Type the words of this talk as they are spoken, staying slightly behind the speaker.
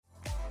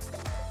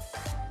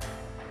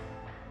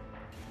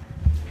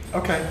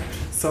Okay.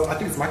 So I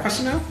think it's my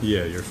question now?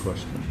 Yeah, your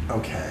question.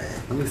 Okay.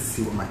 Let me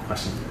see what my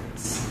question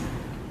is.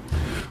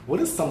 What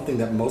is something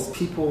that most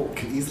people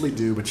can easily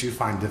do but you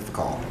find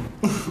difficult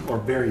or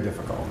very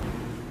difficult?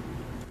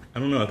 I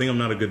don't know. I think I'm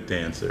not a good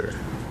dancer.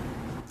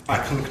 I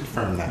can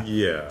confirm that.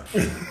 Yeah.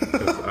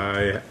 'Cause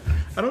I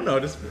don't know.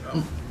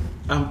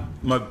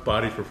 My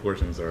body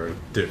proportions are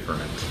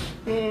different.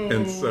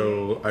 And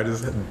so I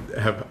just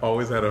have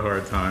always had a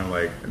hard time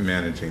like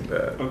managing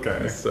that. Okay.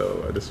 And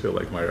so I just feel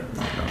like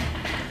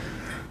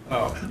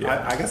Oh,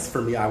 Yeah. I guess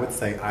for me, I would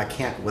say I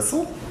can't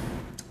whistle.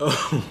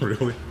 Oh,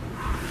 really?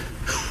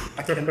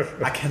 I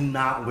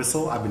cannot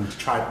whistle.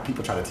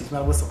 People try to teach me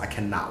how to whistle. I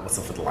cannot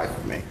whistle for the life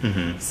of me.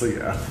 Mm-hmm. So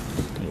yeah.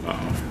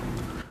 Wow.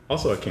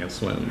 Also, I can't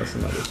swim. That's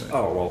another thing.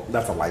 Oh well,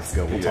 that's a life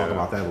skill. We'll talk Yeah.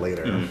 about that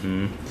later.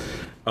 Mm-hmm.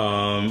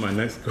 My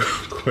next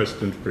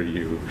question for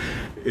you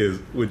is: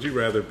 would you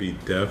rather be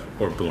deaf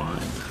or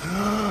blind?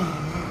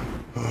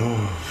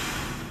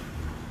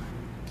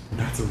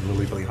 That's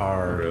really, really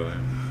hard. Really?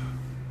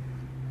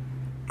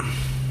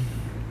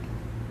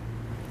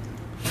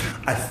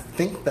 I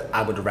think that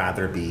I would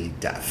rather be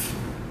deaf.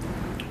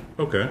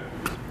 Okay.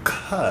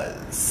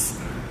 Because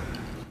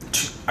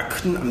I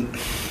couldn't,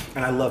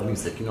 and I love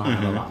music, you know how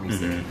I know about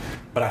music,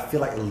 but I feel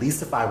like at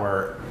least if I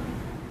were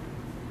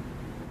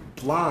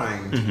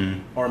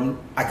blind, or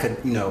I could,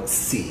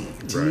 see.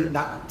 Right.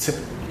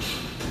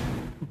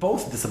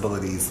 Both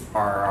disabilities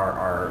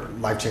are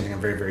life-changing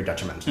and very, very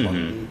detrimental.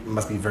 It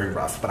must be very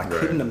rough, but I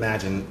couldn't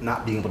imagine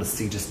not being able to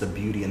see just the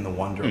beauty and the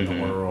wonder of the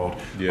world,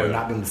 or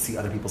not being able to see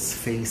other people's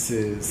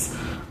faces.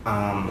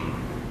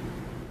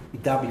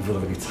 That'd be really,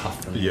 really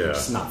tough for me to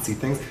just not see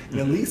things. And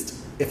at least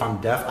if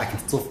I'm deaf, I can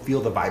still feel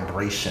the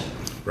vibration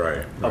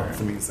of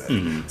the music.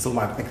 So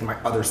I think my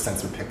other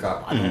sense would pick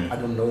up. I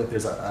don't know that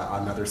there's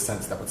another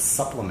sense that would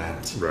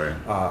supplement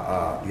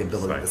the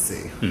ability to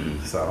see.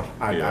 So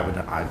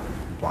I'd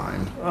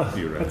blind.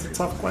 That's a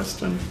tough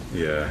question.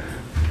 Yeah.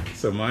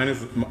 So mine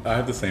is, I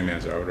have the same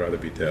answer. I would rather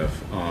be deaf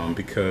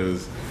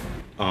because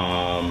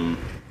I'll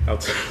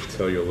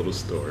tell you a little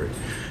story.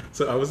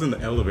 So I was in the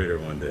elevator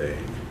one day,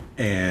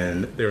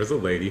 and there was a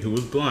lady who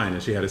was blind,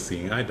 and she had a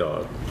seeing eye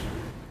dog.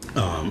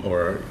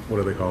 Or what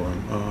do they call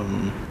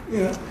them?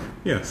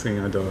 Yeah, seeing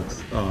eye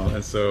dogs.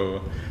 And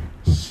so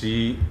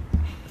she,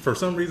 for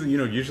some reason,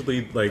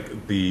 usually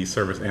like the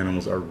service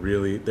animals are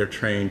really, they're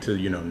trained to,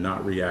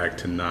 not react,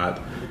 to not,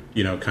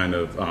 kind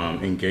of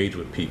engage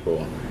with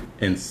people.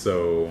 And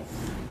so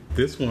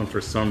this one,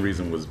 for some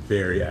reason, was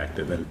very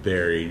active and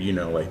very,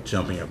 like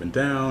jumping up and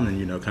down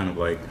and, kind of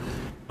like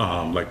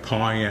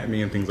pawing at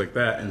me and things like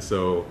that. And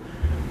so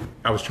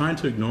I was trying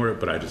to ignore it,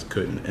 but I just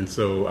couldn't. And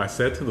so I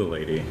said to the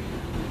lady,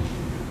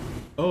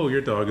 "Oh,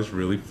 your dog is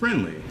really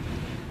friendly."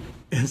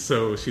 And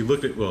so she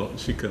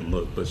she couldn't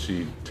look, but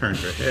she turned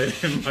her head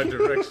in my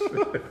direction.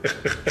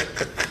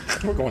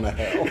 We're going to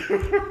hell.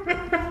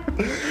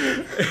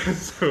 And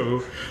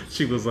so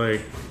she was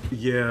like,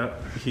 "Yeah,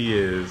 he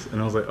is."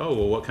 And I was like, "Oh,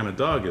 well, what kind of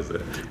dog is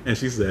it?" And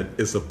she said,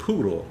 "It's a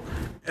poodle."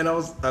 And I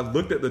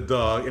looked at the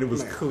dog, and it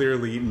was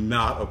clearly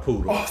not a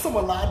poodle. Oh,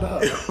 someone lied to her.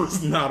 It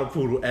was not a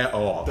poodle at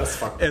all. That's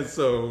fucked. And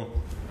so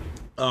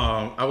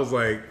I was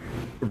like,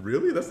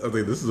 "Really? I was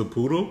like, this is a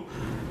poodle?"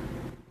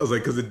 I was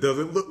like, because it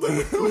doesn't look like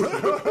a poodle.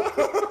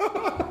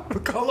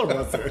 What color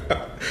was it?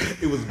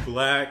 It was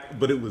black,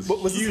 but it was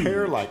What was huge. his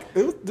hair like?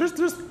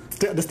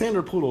 The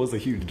standard poodle is a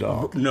huge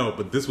dog. No,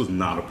 but this was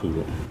not a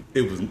poodle.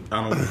 It was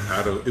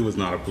it was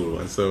not a poodle.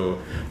 And so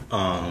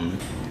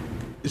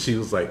she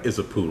was like, "It's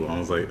a poodle." I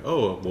was like,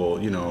 "Oh, well,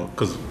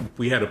 because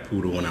we had a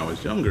poodle when I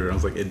was younger." I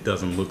was like, "It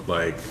doesn't look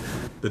like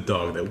the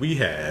dog that we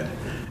had."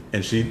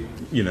 And she,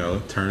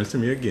 turns to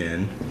me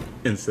again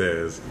and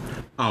says,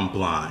 "I'm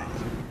blind."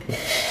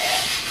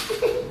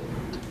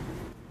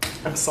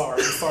 I'm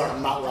sorry.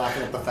 I'm not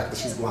laughing at the fact that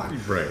she's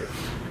blind. Right.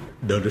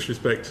 No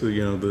disrespect to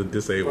the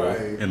disabled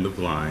and the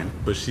blind,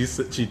 but she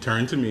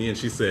turned to me and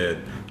she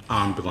said,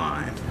 "I'm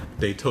blind.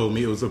 They told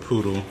me it was a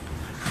poodle.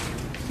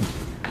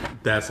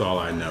 That's all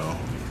I know."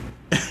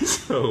 And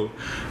so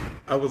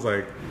I was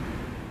like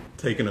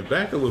taken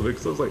aback a little bit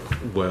because I was like,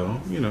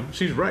 well,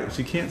 she's right.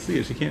 She can't see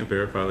it. She can't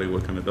verify like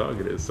what kind of dog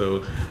it is.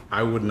 So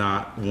I would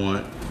not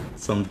want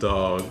some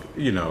dog,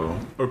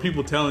 or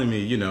people telling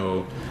me,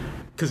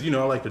 because,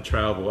 I like to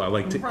travel. I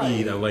like to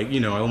eat. I like,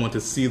 I want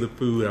to see the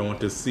food. I want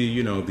to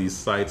see, these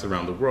sites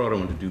around the world. I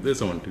want to do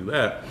this. I want to do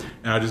that.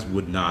 And I just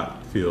would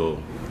not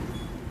feel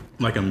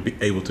like I'm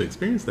able to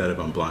experience that if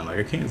I'm blind. Like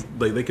I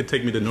can't, like they could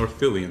take me to North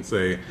Philly and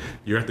say,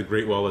 "You're at the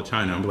Great Wall of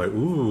China." I'm like,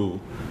 ooh,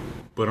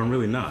 but I'm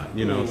really not,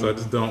 So I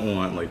just don't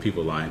want like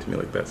people lying to me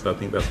like that. So I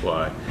think that's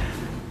why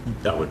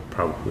I would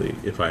probably,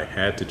 if I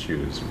had to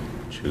choose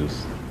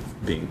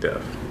being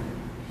deaf.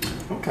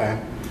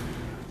 Okay.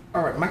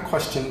 All right. My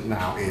question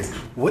now is,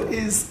 what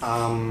is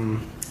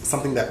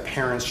something that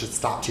parents should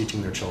stop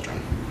teaching their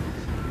children?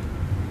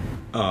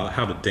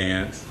 How to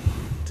dance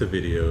to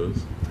videos.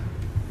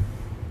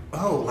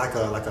 like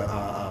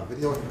a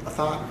video, a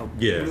thought?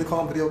 Yeah. What do they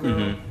call them? Video girl?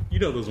 Mm-hmm. You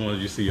know those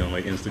ones you see on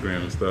like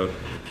Instagram and stuff.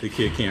 The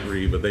kid can't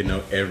read, but they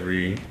know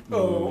every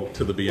move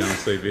to the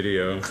Beyonce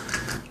video.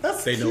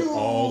 They cute. know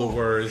all the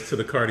words to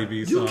the Cardi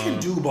B song. You can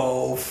do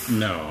both.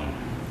 No.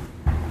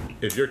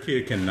 If your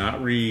kid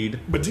cannot read...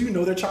 But do you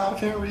know their child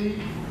can't read?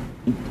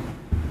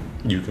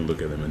 You can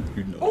look at them and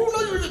you know. Oh,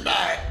 no, you're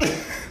not.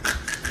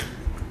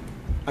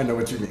 I know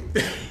what you mean.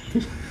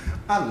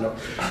 I don't know.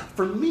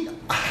 For me,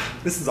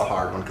 this is a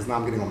hard one because now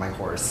I'm getting on my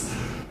horse.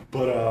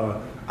 But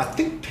I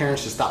think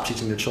parents should stop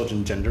teaching their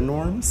children gender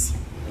norms.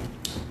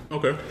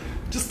 Okay.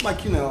 Just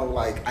like,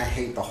 like I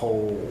hate the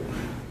whole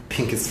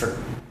pink is for...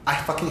 I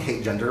fucking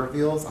hate gender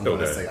reveals. I'm going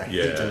to say I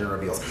hate gender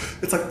reveals.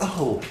 It's like,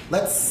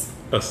 let's...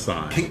 A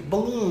sign. Pink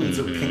balloons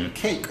or pink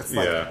cake. It's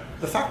like,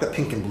 the fact that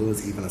pink and blue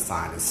is even a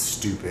sign is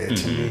stupid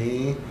to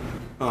me.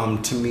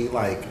 To me,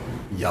 like,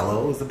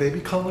 yellow is the baby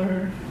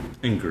color.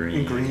 And green.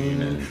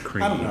 And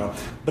cream. I don't know.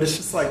 But it's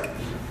just like...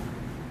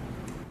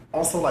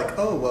 Also, like,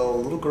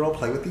 little girl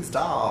play with these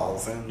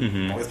dolls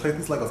and always play with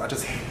these Legos. I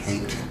just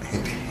hate.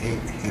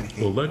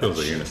 Well, Legos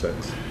are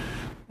unisex.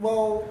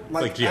 Well,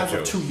 like as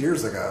of 2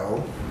 years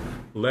ago.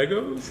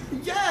 Legos?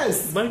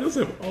 Yes! Legos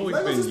have always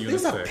been unisex.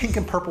 There's not pink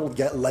and purple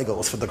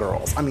Legos for the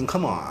girls. I mean,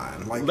 come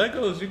on. Like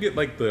Legos, you get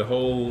like the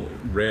whole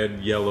red,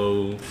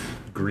 yellow,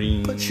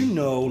 green. But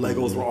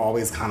Legos were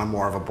always kind of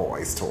more of a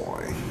boy's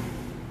toy.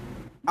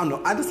 I don't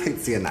know. I just hate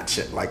seeing that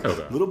shit. Like,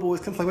 little boys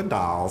can play with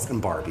dolls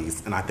and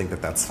Barbies, and I think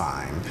that that's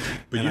fine.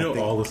 But and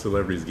all the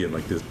celebrities get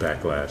like this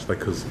backlash, like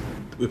because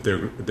if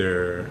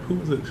they're who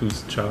was it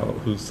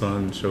whose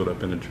son showed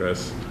up in a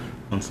dress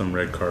on some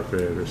red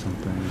carpet or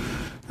something.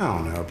 I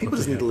don't know. People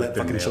just need to let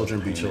fucking children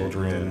be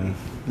children.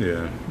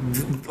 Yeah.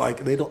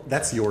 Like they don't.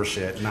 That's your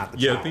shit, not the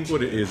child. I think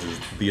what it is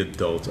the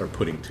adults are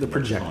putting too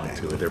much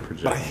onto it. They're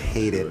projecting. But I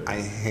hate it. I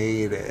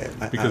hate it.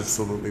 I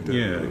absolutely do.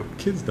 Yeah.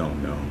 Kids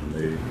don't know.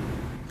 They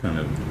kind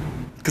of.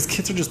 Because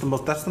kids are just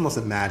that's the most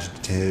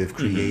imaginative,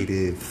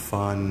 creative,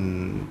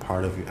 fun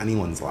part of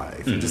anyone's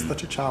life. And just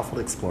let your child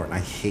fully explore it. And I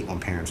hate when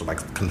parents are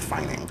like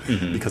confining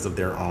because of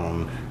their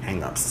own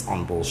hang-ups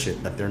on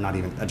bullshit that they're not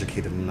even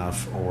educated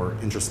enough or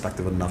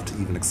introspective enough to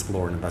even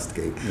explore and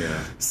investigate. Yeah.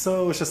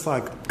 So it's just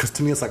like, because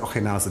to me it's like, okay,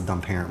 now it's a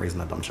dumb parent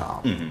raising a dumb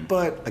child.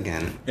 But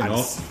again, I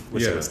just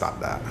wish they would stop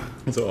that.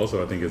 And so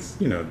also I think it's,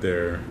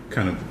 they're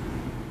kind of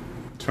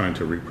trying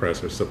to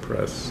repress or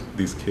suppress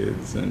these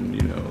kids,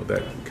 and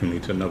that can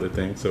lead to another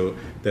thing. So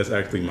that's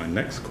actually my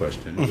next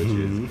question, which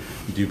is,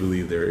 do you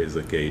believe there is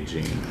a gay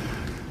gene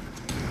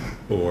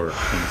or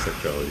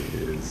homosexuality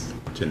is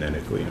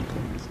genetically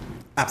influenced?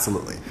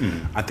 Absolutely.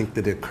 I think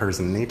that it occurs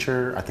in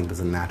nature. I think there's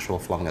a natural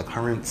flowing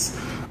occurrence.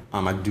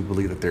 I do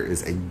believe that there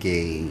is a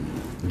gay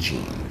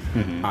gene.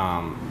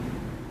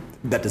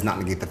 That does not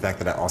negate the fact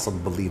that I also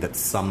believe that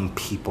some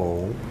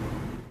people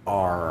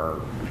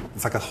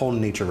it's like a whole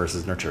nature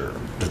versus nurture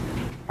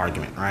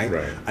argument, right?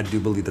 I do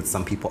believe that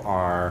some people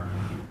are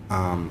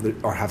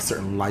or have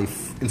certain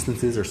life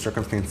instances or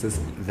circumstances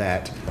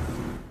that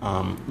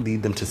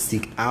lead them to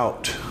seek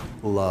out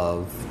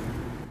love,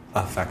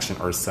 affection,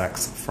 or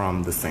sex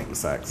from the same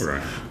sex.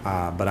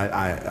 But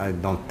I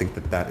don't think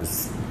that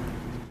is.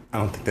 I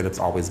don't think that it's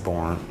always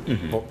born.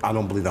 Well, I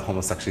don't believe that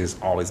homosexuality is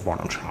always born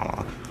of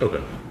trauma.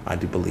 Okay. I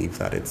do believe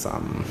that it's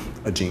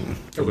a gene.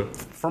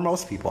 For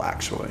most people,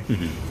 actually.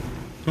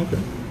 Okay.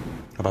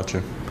 How about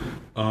you?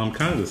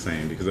 Kind of the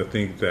same, because I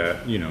think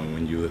that,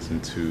 when you listen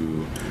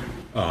to,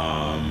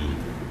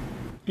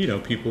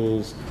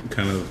 people's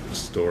kind of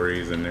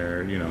stories and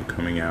their,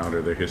 coming out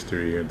or their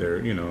history or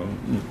their,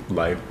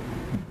 life,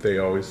 they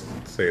always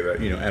say that,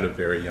 at a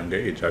very young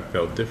age, I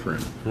felt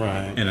different.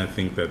 Right. And I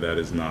think that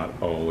is not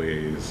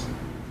always,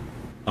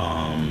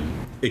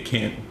 it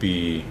can't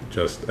be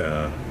just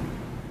a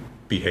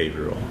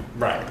behavioral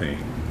thing.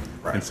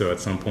 Right. And so at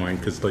some point,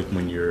 because like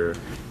when you're,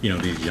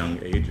 these young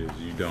ages,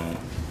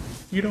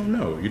 you don't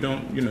know.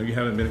 You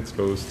haven't been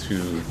exposed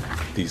to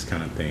these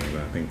kind of things.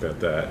 I think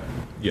that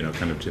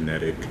kind of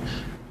genetic,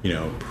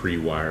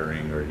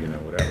 pre-wiring or,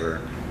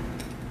 whatever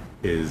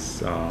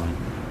is a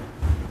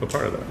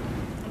part of that.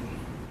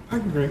 I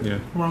agree. Yeah.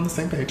 We're on the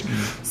same page.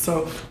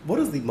 So, what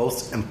is the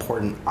most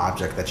important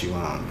object that you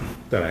own?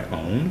 That I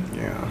own?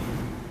 Yeah.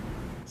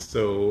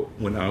 So,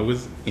 when I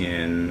was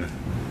in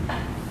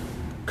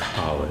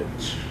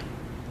college,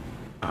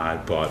 I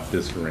bought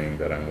this ring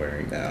that I'm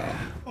wearing now.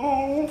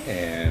 Oh.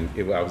 And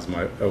it was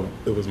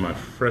my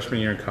freshman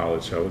year in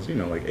college. So I was,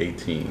 like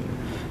 18.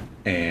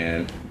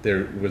 And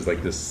there was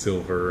like this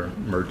silver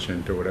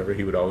merchant or whatever.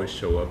 He would always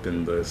show up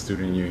in the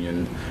student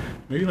union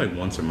maybe like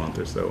once a month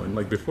or so. And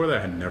like before that,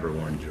 I had never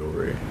worn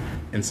jewelry.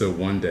 And so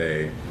one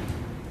day,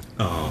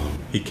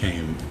 he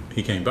came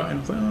by and I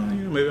was like,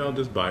 maybe I'll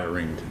just buy a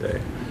ring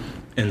today.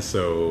 And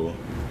so,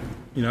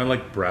 I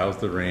like browsed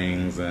the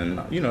rings and,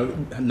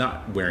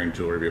 not wearing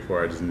jewelry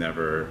before. I just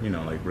never,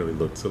 like really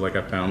looked. So like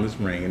I found this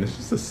ring and it's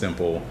just a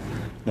simple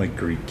like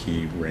Greek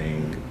key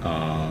ring.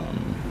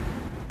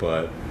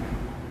 But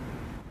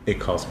it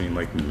cost me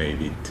like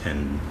maybe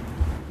 $10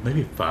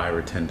 maybe $5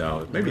 or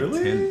 $10, maybe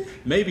really? 10,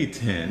 maybe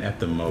 10 at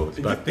the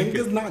most. But I think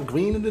it's not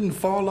green and didn't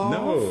fall off.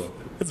 No,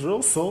 it's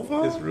real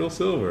silver. It's real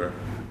silver.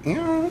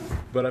 Yeah.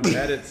 But I've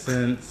had it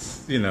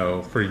since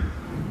for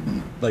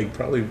like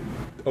probably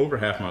over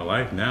half my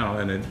life now,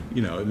 and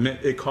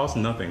it costs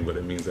nothing, but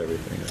it means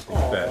everything. I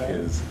think that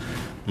is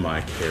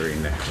my Carrie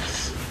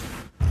necklace.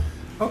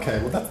 Okay,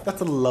 well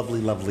that's a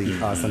lovely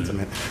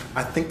sentiment.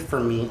 I think for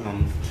me,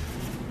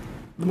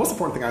 the most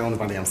important thing I own is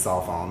my damn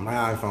cell phone, my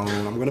iPhone.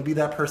 I'm going to be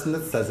that person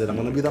that says it. I'm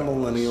going to be that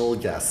millennial,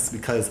 yes,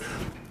 because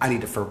I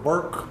need it for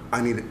work.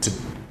 I need it to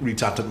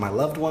reach out to my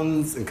loved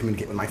ones and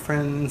communicate with my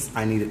friends.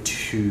 I need it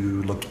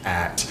to look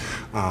at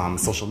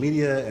social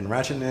media and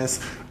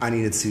ratchetness. I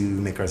needed to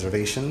make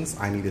reservations.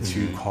 I needed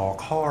to call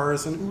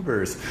cars and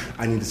Ubers.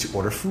 I needed to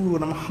order food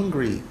when I'm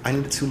hungry. I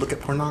needed to look at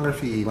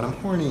pornography when I'm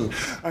horny.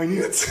 I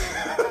needed to...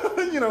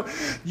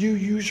 you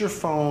use your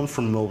phone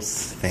for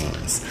most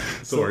things.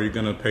 So are you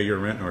going to pay your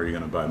rent, or are you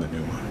going to buy the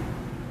new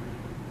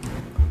one?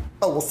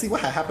 Oh, well, see,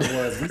 what had happened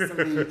was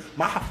recently,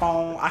 my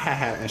phone, I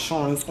had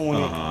insurance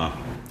on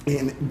it,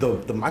 and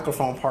the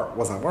microphone part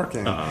wasn't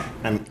working.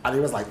 And it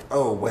was like,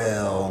 oh,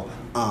 well,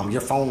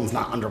 your phone's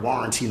not under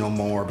warranty no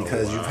more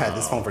because you've had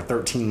this phone for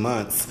 13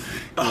 months.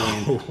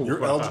 And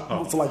you're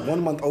eligible, so like 1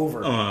 month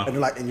over. And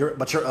they're like,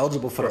 but you're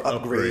eligible for the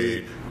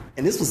upgrade.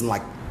 And this was in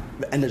like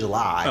the end of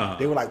July.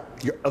 They were like,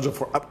 you're eligible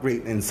for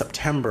upgrade in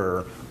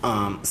September,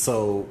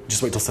 so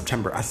just wait till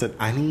September. I said,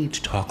 I need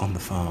to talk on the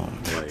phone.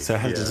 So I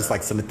had to just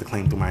like submit the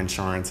claim through my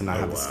insurance, and I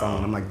have this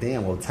phone. I'm like,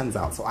 damn, well, it turns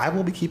out. So I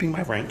will be keeping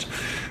my rent.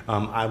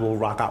 I will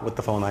rock out with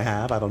the phone I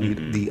have. I don't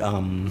need the, I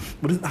don't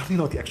even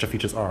know what the extra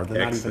features are.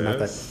 They're not even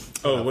that.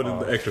 Oh, what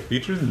are the extra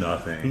features?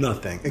 Nothing,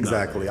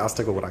 exactly. Nothing. I'll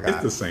stick with what I got.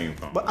 It's the same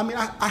phone. But I mean,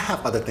 I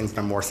have other things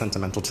that are more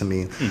sentimental to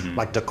me,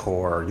 like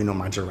decor,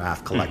 my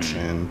giraffe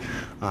collection,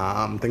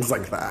 things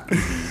like that.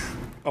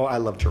 Oh, I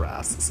love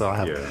giraffes. So I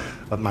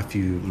have my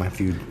few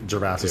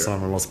giraffes are some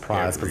of my most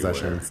prized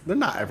possessions. They're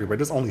not everywhere.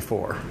 There's only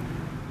 4.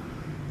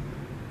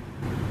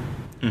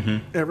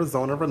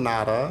 Arizona,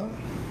 Renata,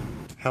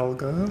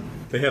 Helga.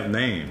 They have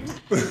names,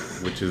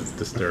 which is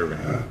disturbing.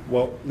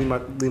 Well, leave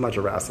my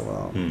giraffes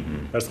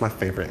alone. That's my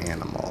favorite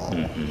animal.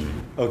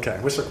 Okay,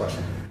 what's your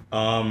question?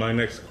 My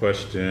next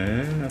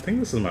question, I think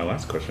this is my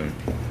last question.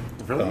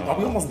 Really? Are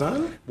we almost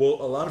done? Well,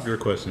 a lot of your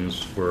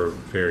questions were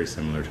very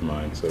similar to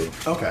mine, so...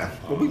 Okay.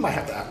 Well, we might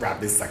have to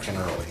wrap this section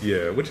early.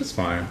 Yeah, which is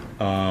fine.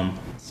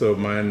 So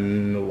my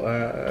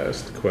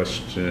last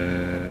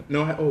question...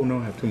 I have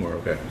 2 more.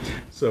 Okay.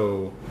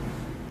 So,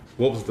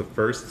 what was the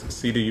first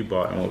CD you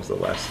bought, and what was the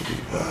last CD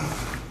you bought?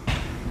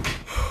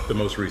 The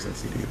most recent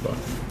CD you bought.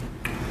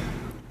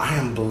 I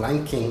am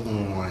blanking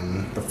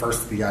on the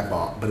first CD I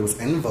bought, but it was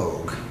En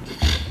Vogue.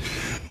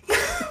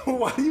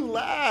 Why do you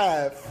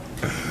laugh?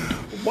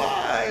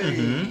 Why?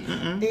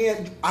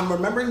 And I'm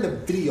remembering the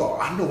video.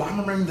 I don't know why I'm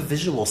remembering the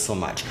visual so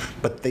much,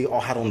 but they all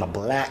had on the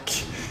black.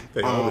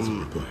 They always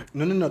were black.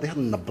 No. They had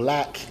on the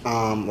black,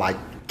 like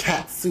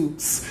cat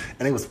suits,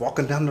 and they was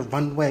walking down the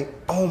runway.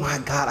 Oh my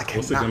God, I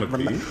can't remember.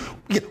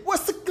 Yeah,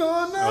 what's it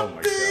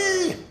gonna be?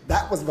 God.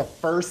 That was the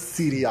first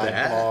CD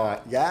I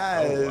bought.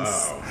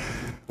 Yes. Oh, wow.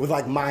 With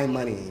like my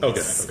money.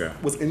 Okay.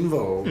 Was En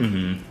Vogue.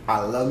 I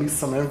love me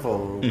some En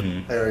Vogue.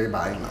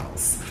 Everybody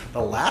knows.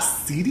 The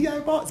last CD I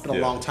bought, it's been a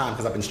long time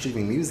because I've been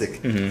streaming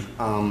music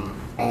on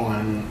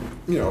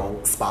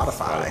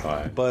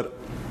Spotify. But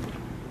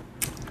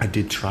I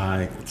did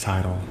try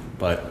Tidal,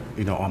 but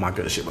all my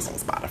good shit was on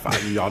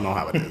Spotify. Y'all know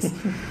how it is.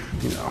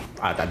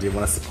 I did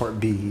want to support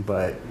B,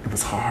 but it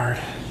was hard.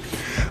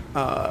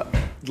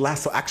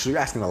 So actually,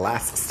 you're asking the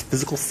last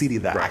physical CD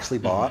that I actually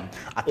bought.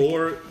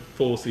 Or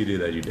full CD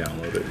that you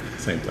downloaded.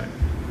 Same thing.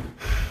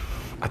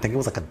 I think it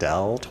was like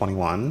Adele,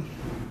 21.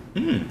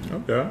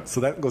 Okay. So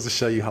that goes to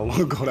show you how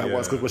long ago that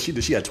was. Because what she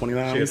did, she had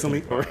 29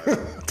 recently, or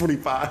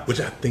 25. Which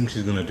I think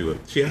she's gonna do it.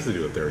 She has to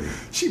do a 30.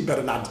 She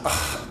better not.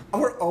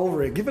 We're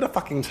over it. Give it a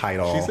fucking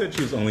title. She said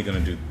she was only gonna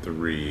do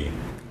 3,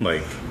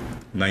 like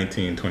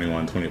 19,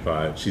 21,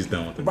 25. She's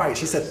done with it. Right.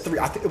 She said 3.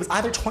 I think it was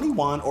either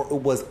 21 or it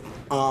was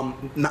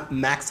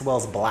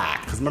Maxwell's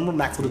Black. Because remember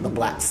Maxwell did the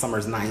Black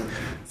Summer's Night.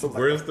 So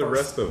where's the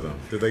rest of them?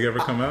 Did they ever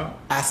come out?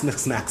 Ask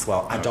Miss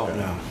Maxwell. I don't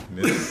know.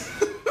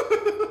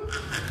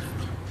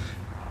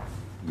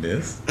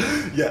 Miss?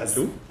 Yes.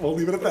 Ooh. We'll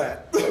leave it at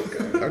that.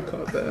 Okay, I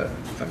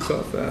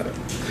caught that.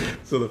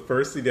 So the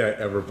first CD I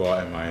ever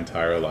bought in my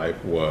entire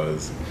life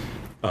was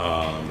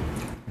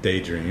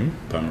Daydream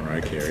by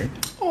Mariah Carey.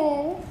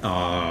 Oh.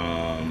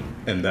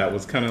 And that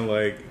was kind of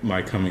like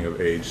my coming of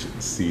age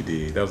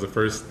CD. That was the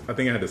first. I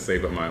think I had to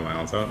save up my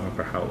allowance. I don't know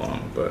for how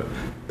long, but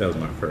that was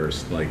my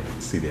first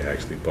CD I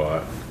actually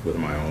bought with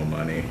my own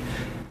money.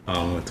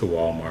 Went to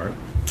Walmart.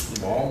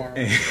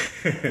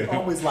 It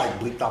always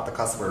bleeped out the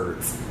cuss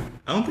words.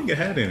 I don't think it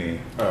had any.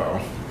 Oh.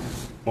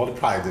 Well, it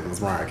probably did. It was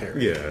Mariah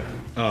Carey. Yeah.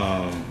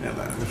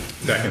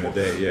 Back in the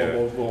day, yeah.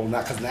 Well,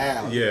 not because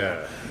now.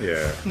 Yeah.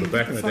 But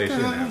back in the day, she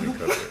didn't have any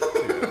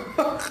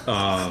cuss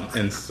words.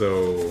 And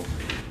so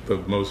the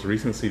most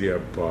recent CD I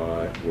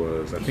bought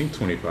was, I think,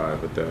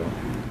 25 Adele.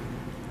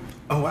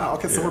 Oh, wow.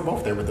 Okay, so we're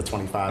both there with the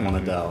 25 on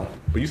Adele.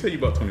 But you said you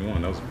bought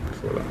 21. That was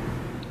before that.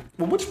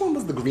 Well, which one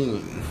was the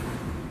green?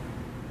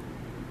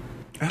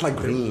 I had like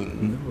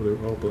green. No, they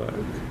were all black.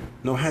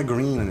 No, it had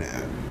green in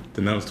it.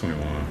 Then that was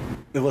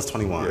 21. It was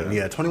 21.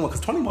 Yeah, 21.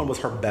 Because 21 was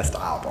her best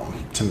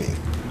album to me.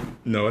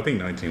 No, I think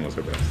 19 was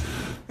her best.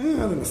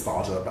 The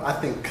nostalgia, but I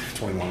think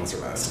 21 was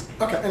her best.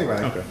 Okay,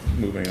 anyway. Okay,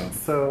 moving on.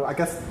 So I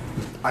guess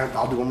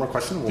I'll do one more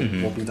question.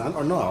 We'll be done.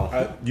 Or no?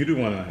 You do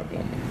want to have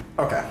one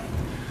more. Okay.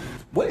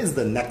 What is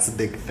the next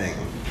big thing?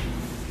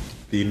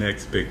 The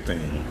next big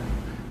thing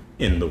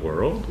in the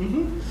world?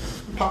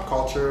 Mm-hmm. Pop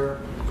culture,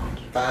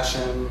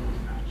 fashion,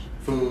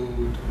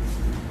 food.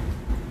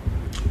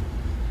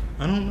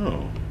 I don't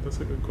know. That's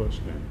a good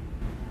question.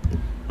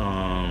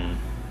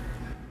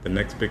 The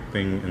next big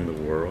thing in the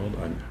world?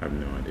 I have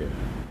no idea.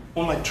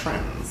 Or like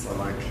trends, or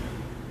like...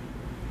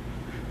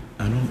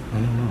 I don't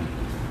know.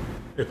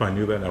 If I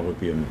knew that, I would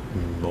be a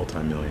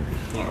multi-millionaire.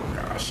 Oh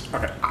gosh.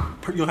 Okay.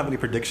 You don't have any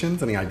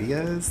predictions, any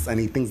ideas,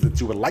 any things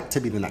that you would like to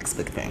be the next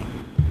big thing?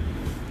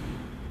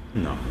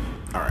 No.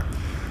 All right.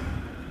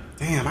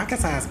 Damn, I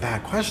guess I asked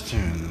bad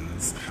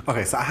questions.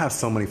 Okay, so I have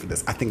so many for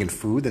this. I think in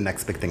food, the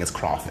next big thing is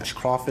crawfish.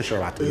 Crawfish are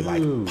about to be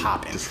like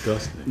popping.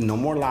 Disgusting. No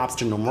more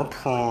lobster, no more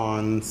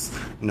prawns.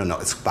 No,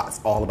 it's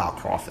all about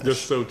crawfish. They're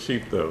so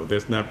cheap though.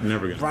 There's never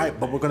gonna right,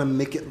 but we're gonna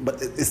make it.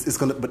 But it's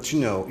gonna. But you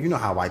know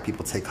how white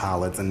people take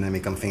collards and then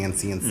make them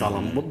fancy and sell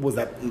them. What was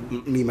that?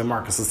 Neiman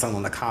Marcus was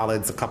selling the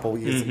collards a couple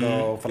of years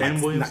ago for like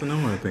and Williams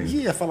Sonoma, I think.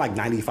 Yeah, for like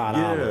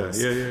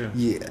 $95.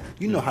 Yeah.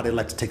 You know how they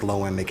like to take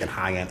low end, make it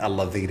high end,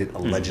 elevate it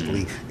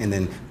allegedly, and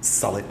then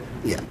sell it.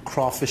 Yeah,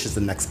 crawfish is the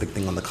next big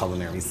thing on the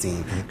culinary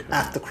scene. Okay.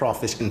 After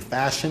crawfish in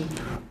fashion,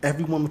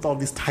 everyone with all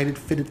these tighted,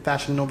 fitted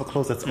Fashion Nova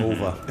clothes, that's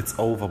over. It's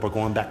over. We're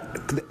going back.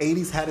 The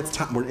 80s had its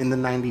time. We're in the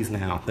 90s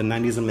now. The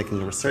 90s are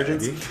making a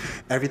resurgence.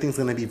 Baggy? Everything's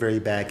going to be very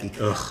baggy.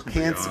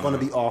 Pants are going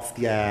to be off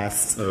the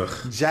ass.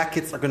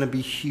 Jackets are going to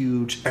be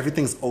huge.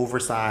 Everything's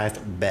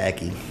oversized,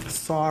 baggy.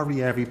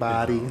 Sorry,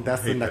 everybody.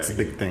 That's the next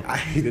big thing. I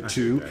hate it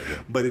too.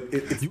 But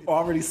if you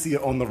already see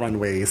it on the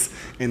runways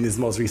in this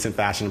most recent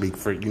fashion week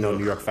for,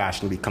 New York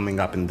Fashion Week coming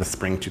up in the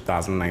spring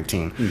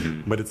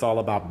 2019. But it's all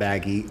about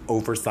baggy,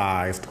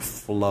 oversized,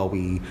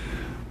 flowy.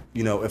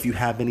 If you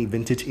have any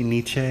vintage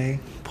Iniche,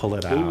 pull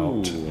it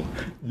out. Ooh.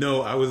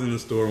 No, I was in the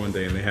store one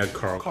day and they had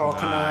Carl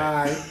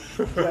Kanai.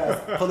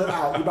 Yes, pull it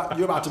out.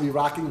 You're about to be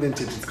rocking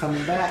vintage. It's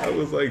coming back. I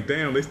was like,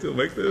 damn, they still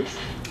make this?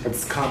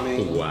 It's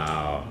coming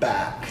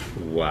back.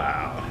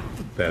 Wow.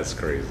 That's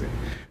crazy.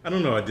 I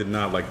don't know. I did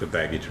not like the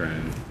baggy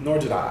trend. Nor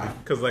did I.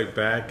 Because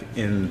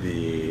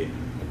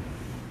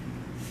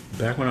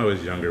back when I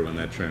was younger, when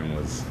that trend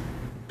was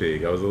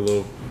big, I was a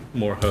little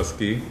more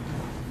husky.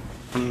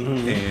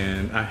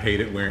 And I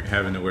hated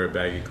having to wear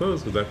baggy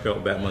clothes because I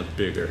felt that much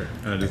bigger.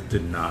 And I just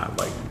did not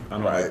like, I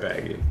don't like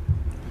baggy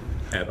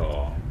at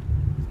all.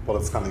 Well,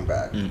 it's coming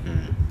back.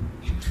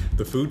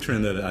 The food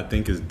trend that I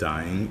think is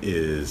dying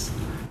is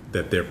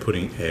that they're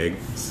putting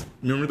eggs.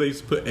 Remember they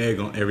used to put egg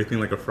on everything,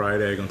 like a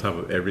fried egg on top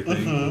of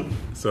everything?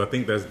 So I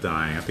think that's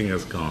dying. I think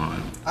that's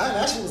gone. I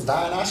didn't actually was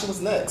dying. Actually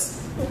was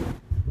next.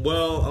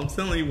 Well, I'm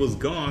telling you, it was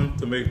gone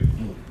to make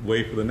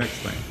way for the next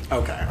thing.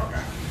 Okay. All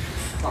right.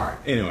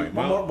 Anyway,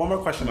 one more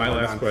question. My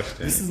last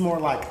question. This is more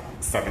like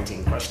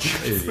 17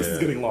 questions. This is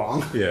getting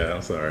long. Yeah,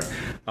 I'm sorry.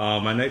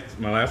 My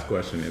last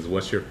question is,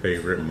 what's your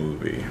favorite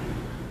movie?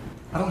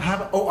 I don't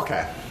have.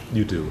 Okay.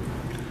 You do.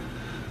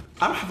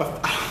 I don't have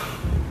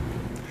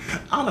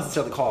I don't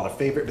necessarily call it a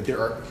favorite, but there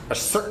are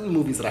certain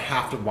movies that I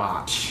have to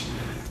watch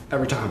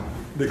every time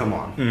they come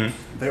on.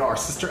 They are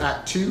Sister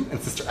Act 2 and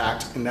Sister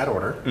Act in that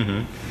order.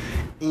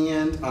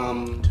 And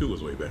 2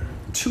 was way better.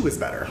 2 is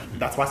better.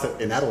 That's why I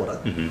said in that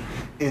order.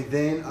 And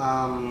then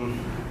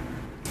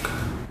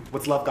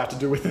What's Love Got to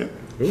Do with It?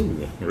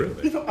 Ooh,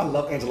 really? I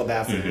love Angela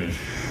Bassett.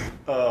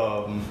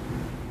 So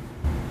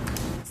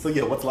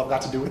yeah, What's Love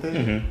Got to Do with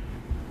It?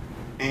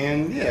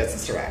 And yeah,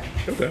 Sister Act.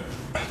 Okay.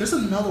 There's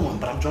another one,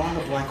 but I'm drawing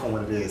a blank on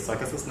what it is, so I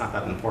guess it's not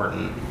that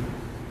important.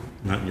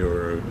 Not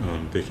your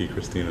Vicky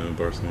Cristina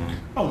Barcelona?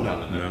 Oh, no,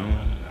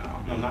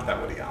 not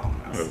that Woody Allen.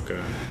 Okay.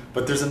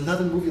 But there's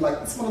another movie, like,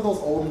 it's one of those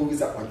old movies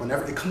that, like,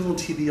 whenever it comes on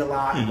TV a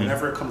lot, and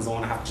whenever it comes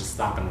on, I have to just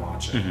stop and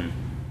watch it.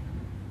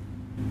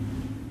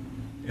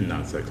 And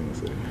not Sex and the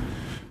City?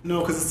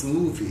 No, because it's a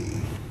movie.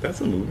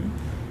 That's a movie.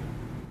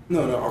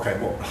 No, okay,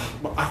 well,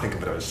 I think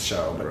of it as a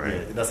show, but yeah,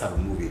 it does have a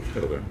movie.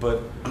 Okay.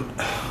 But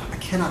I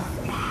cannot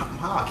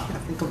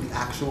think of the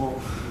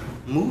actual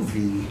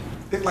movie.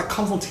 It, like,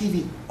 comes on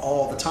TV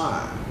all the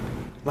time,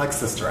 like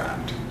Sister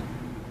Act.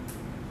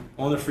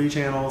 On the free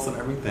channels and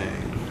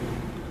everything.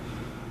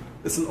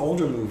 It's an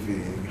older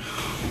movie.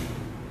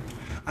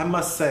 I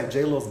must say,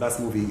 J-Lo's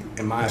best movie,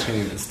 in my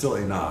opinion, is Still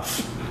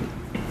Enough.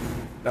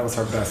 That was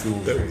her best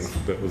movie.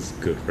 That was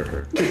good for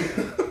her.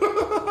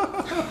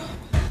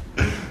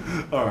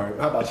 All right,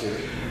 how about you?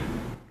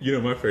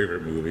 My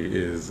favorite movie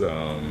is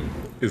Gone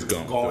with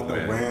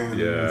the Wind.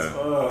 Yeah,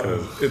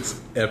 because it's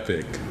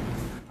epic.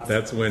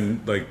 That's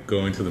when, like,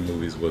 going to the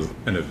movies was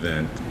an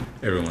event.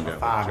 Everyone got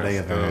 5-day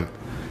event.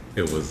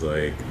 It was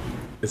like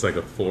It's like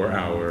a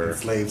 4-hour.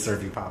 Slaves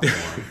serve you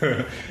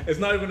popcorn. It's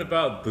not even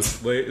about the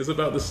slave. It's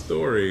about the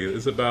story.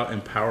 It's about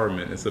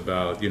empowerment. It's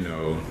about,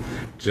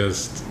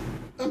 just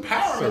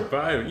empowerment.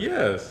 Surviving.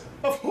 Yes.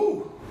 Of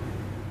who?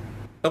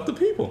 Of the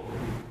people.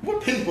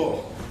 What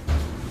people?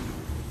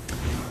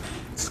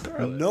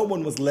 Scarlet. No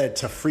one was led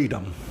to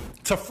freedom.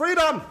 To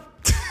freedom.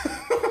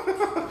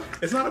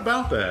 It's not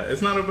about that.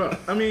 It's not about.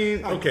 I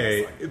mean,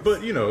 okay,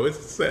 but it's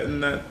set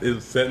in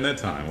that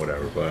time,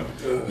 whatever. But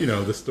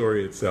the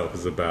story itself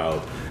is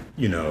about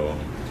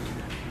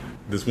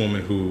this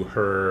woman who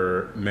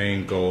her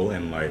main goal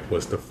in life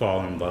was to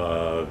fall in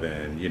love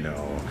and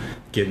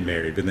get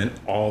married, but then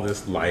all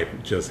this life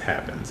just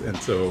happens, and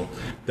so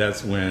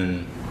that's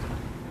when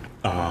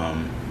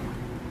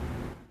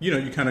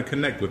you kind of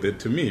connect with it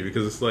to me,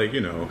 because it's like,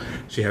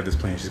 she had this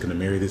plan. She's going to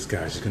marry this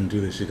guy. She's going to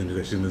do this. She's going to do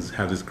that. She's going to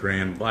have this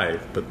grand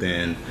life. But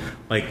then,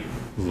 like,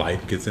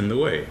 life gets in the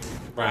way.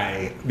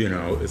 Right.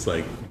 It's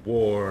like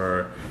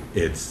war.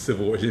 It's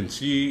civil war. And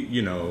she,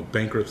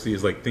 bankruptcy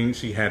is like things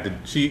she had to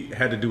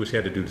do what she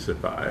had to do to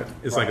survive.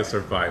 It's like a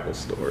survival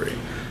story.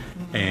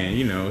 Mm-hmm.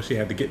 And, she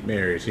had to get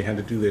married. She had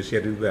to do this. She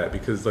had to do that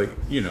because, like,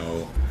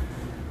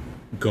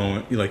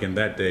 going like in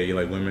that day,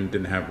 like women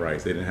didn't have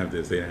rights, they didn't have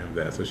this, they didn't have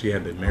that, so she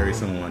had to marry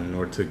someone in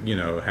order to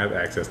have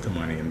access to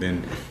money, and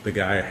then the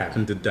guy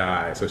happened to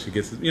die, so she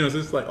gets so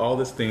it's like all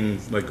these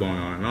things like going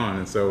on,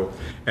 and so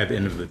at the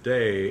end of the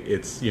day,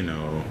 it's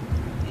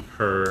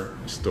her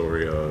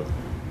story of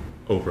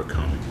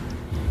overcoming.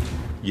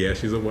 Yeah,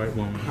 she's a white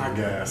woman, I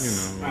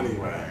guess.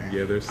 Anyway,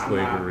 yeah, there's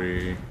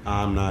slavery.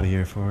 I'm not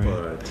here for it,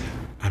 but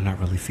I'm not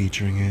really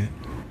featuring it.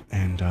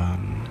 And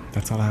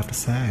that's all I have to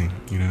say.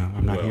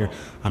 I'm not here.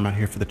 I'm not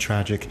here for the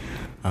tragic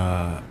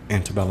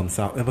antebellum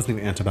South. It wasn't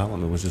even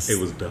antebellum. It was just. It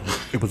was bellum.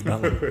 It was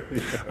bellum.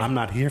 Yeah. I'm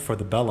not here for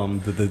the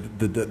bellum.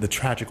 The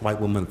tragic white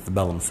woman at the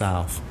bellum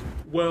South.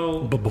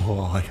 Well,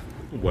 boy.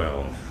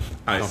 Well,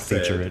 I don't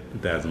said feature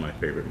it. That's my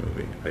favorite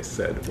movie. I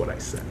said what I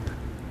said.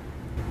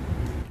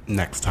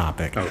 Next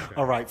topic. Okay.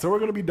 All right, so we're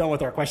going to be done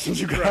with our questions,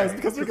 you guys,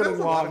 because we're getting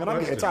long, and I'm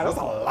getting tired. That's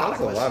a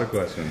lot of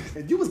questions.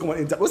 And you was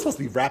going. We're supposed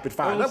to be rapid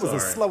fire. That was the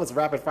slowest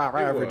rapid fire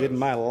I ever did in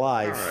my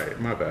life. All right,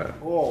 my bad.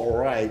 All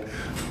right.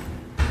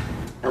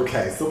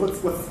 Okay, so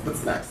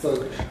what's next?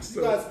 So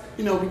you guys,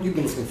 you've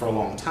been listening for a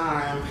long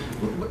time.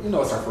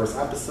 It's our first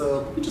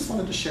episode. We just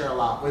wanted to share a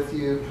lot with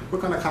you.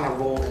 We're going to kind of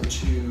roll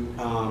into.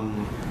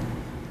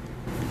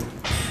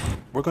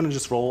 We're going to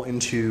just roll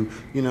into,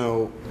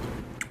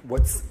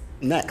 what's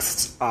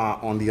next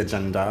on the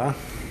agenda.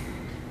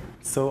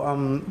 So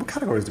what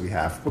categories do we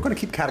have? We're going to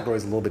keep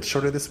categories a little bit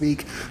shorter this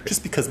week,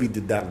 just because we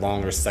did that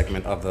longer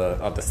segment of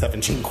the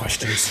 17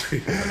 questions.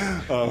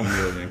 1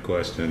 million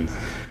questions.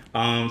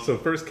 So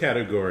first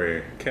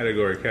category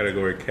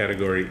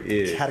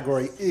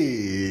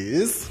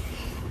is.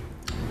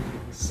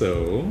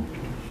 So,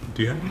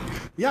 do you have any?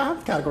 Yeah, I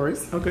have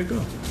categories. Okay,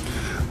 go.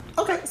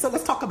 Okay, so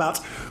let's talk about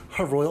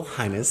Her Royal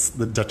Highness,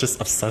 the Duchess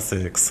of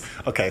Sussex.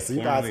 Okay, so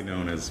you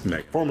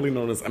formerly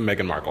known as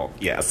Meghan Markle.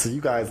 Yeah, so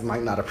you guys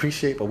might not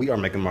appreciate, but we are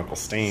Meghan Markle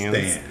stans.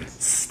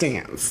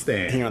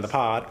 Here on the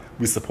pod,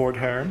 we support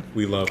her.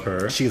 We love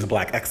her. She is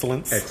Black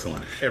excellence.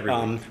 Excellent.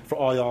 Everything. For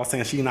all y'all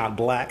saying she's not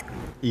black,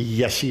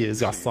 yes, she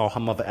is. Y'all saw her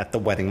mother at the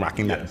wedding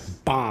rocking that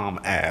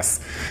bomb-ass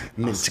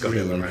mint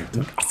green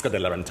Oscar de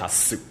la Renta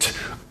suit.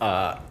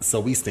 So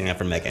we stand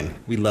for Meghan.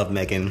 We love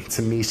Meghan.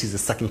 To me, she's the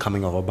second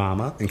coming of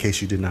Obama. In case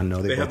you did not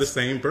know, they have the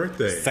same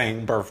birthday.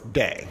 Same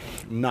birthday.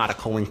 Not a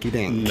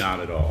coinkydink.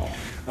 Not at all.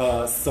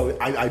 So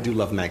I do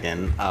love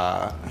Meghan.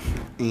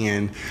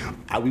 And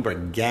we were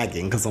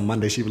gagging because on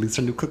Monday she released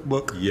her new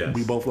cookbook. Yes.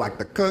 We both like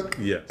to cook.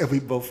 Yes. And we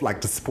both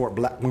like to support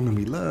black women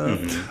we love.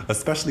 Mm-hmm.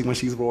 Especially when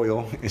she's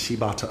royal and she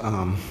about to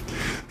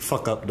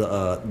fuck up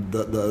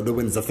the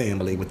Windsor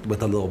family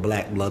with a little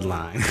black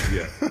bloodline.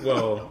 Yeah.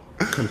 Well,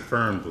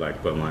 confirmed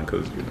black bloodline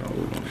because,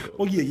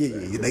 Well,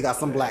 yeah. They got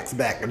some blacks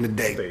back in the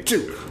day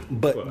too.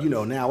 But,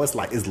 now it's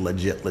like, it's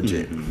legit.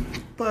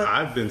 Mm-hmm. But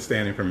I've been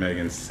standing for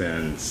Meghan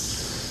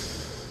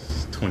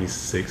since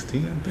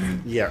 2016, I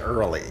think. Yeah,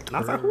 early. And I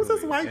was like, who's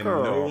this white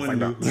girl? No one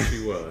knew who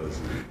she was.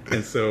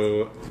 And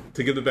so,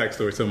 to give the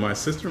backstory, so my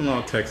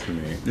sister-in-law texted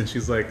me, and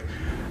she's like,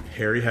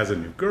 Harry has a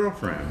new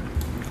girlfriend.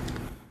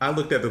 I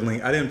looked at the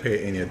link. I didn't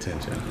pay any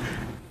attention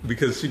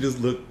because she just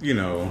looked,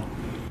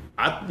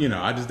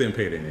 I just didn't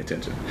pay any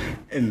attention.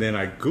 And then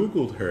I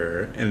Googled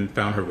her and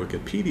found her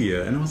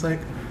Wikipedia, and I was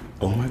like,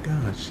 oh my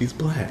God, she's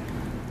black.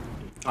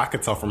 I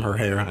could tell from her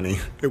hair, honey.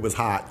 It was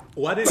hot.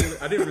 Well, I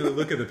didn't really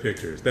look at the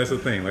pictures. That's the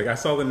thing. Like, I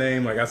saw the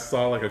name, like I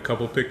saw like a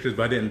couple pictures,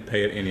 but I didn't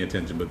pay it any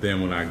attention. But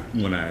then when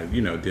I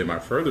did my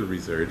further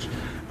research,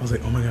 I was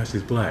like, oh my gosh,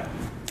 she's black.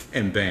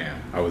 And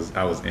bam, I was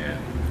in.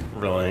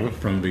 Really?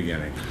 From the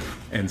beginning.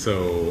 And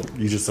so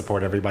you just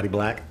support everybody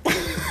black?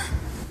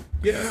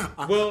 Yeah.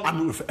 Well, I'm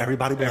rooting for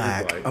everybody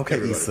black. Okay,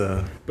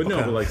 Issa. But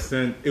no, but like,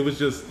 it was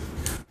just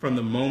from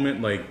the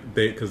moment, like,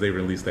 because they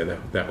released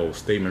that whole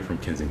statement from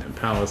Kensington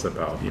Palace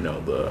about,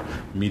 the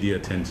media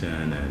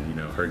attention and,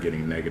 her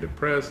getting negative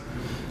press.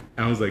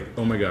 And I was like,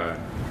 oh my God,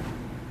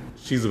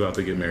 she's about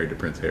to get married to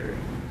Prince Harry.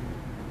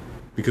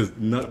 because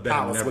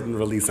Palace wouldn't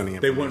release any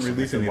they wouldn't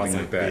release anything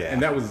like that. Yeah.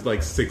 And that was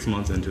like 6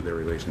 months into their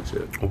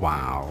relationship.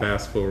 Wow.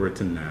 Fast forward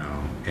to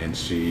now, and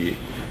she,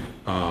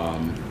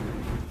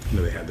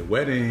 they had the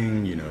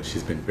wedding.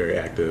 She's been very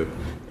active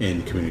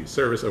in community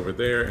service over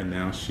there, and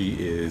now she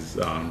is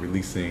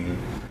releasing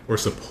or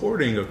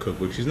supporting a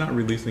cookbook. She's not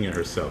releasing it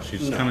herself.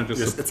 She's kind of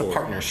just it's a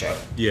partnership.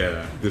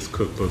 Yeah, this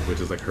cookbook, which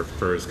is like her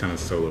first kind of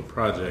solo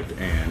project,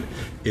 and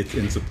it's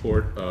in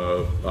support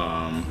of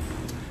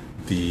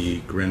the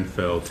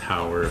Grenfell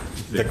Tower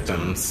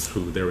victims.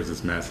 Who there was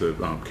this massive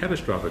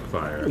catastrophic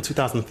fire in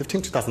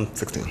 2015,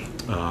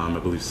 2016. I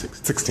believe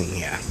 16. 16,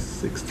 yeah.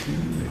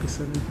 16, maybe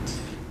 17.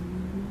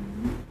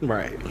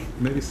 Right.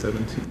 Maybe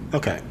 17.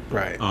 Okay,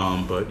 right.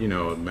 But,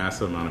 a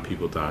massive amount of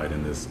people died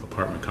in this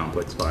apartment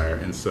complex fire.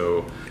 And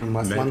so... In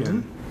West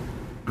London?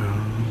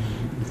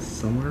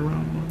 Somewhere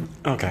around London.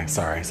 Okay,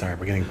 sorry.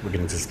 We're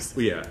getting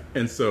to... Yeah.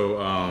 And so,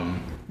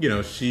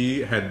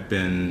 she had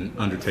been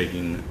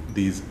undertaking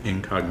these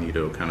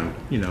incognito kind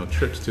of,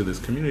 trips to this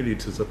community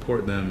to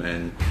support them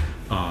and,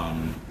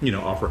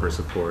 offer her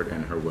support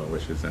and her well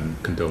wishes and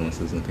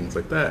condolences and things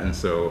like that. And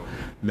so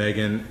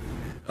Meghan...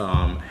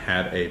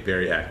 had a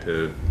very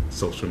active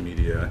social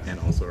media and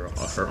also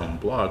her own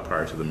blog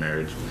prior to the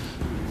marriage,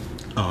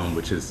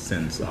 which has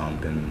since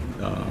been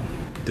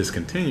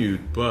discontinued,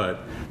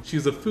 but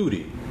she's a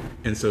foodie.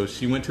 And so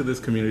she went to this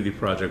community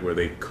project where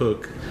they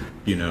cook,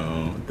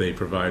 they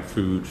provide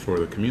food for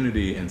the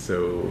community. And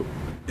so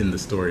in the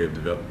story of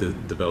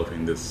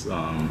developing this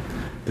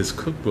this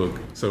cookbook,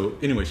 so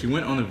anyway, she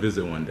went on a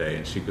visit one day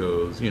and she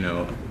goes,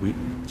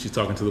 she's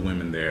talking to the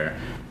women there,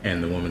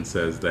 and the woman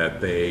says that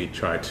they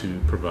try to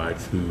provide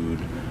food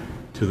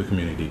to the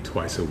community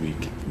twice a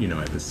week,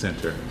 at the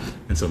center.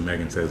 And so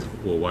Meghan says,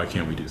 well, why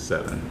can't we do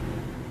 7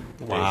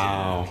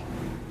 Wow. days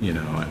a week?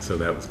 And so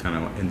that was kind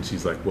of, and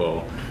she's like,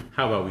 well,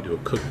 how about we do a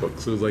cookbook?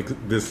 So it was like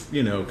this,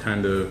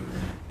 kind of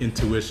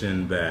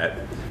intuition that,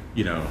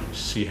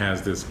 she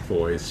has this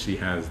voice, she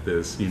has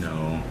this,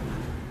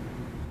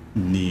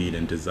 need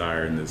and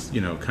desire and this,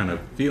 kind of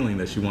feeling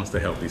that she wants to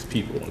help these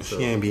people. And she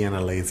ain't being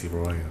a lazy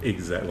royal.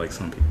 Exactly, like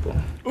some people.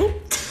 Oop.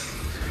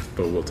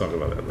 But we'll talk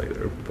about that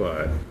later.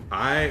 But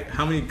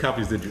how many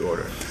copies did you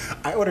order?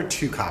 I ordered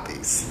 2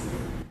 copies.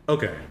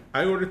 Okay,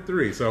 I ordered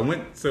 3. So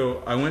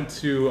I went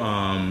to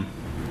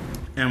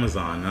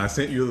Amazon and I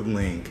sent you the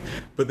link.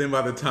 But then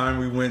by the time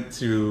we went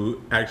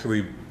to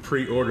actually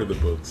pre-order the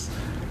books,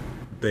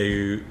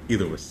 they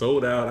either were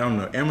sold out. I don't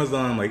know.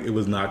 Amazon, it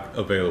was not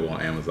available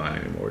on Amazon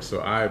anymore.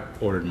 So I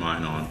ordered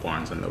mine on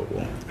Barnes and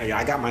Noble. Yeah,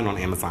 I got mine on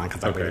Amazon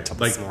because I waited till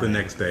this morning. The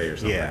next day or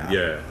something.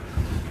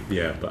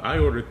 Yeah. But I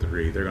ordered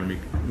 3. They're going to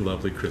be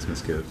lovely Christmas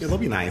gifts. Yeah, they'll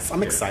be nice.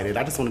 I'm excited.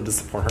 I just wanted to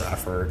support her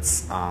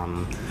efforts.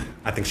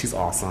 I think she's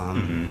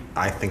awesome. Mm-hmm.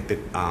 I think that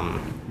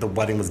the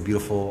wedding was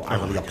beautiful. I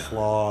really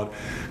applaud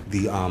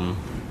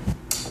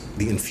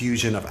the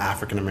infusion of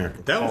African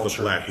American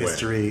culture,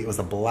 history. Wedding. It was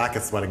the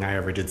blackest wedding I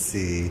ever did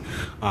see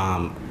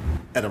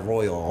at a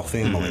royal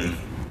family.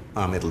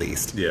 At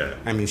least. Yeah.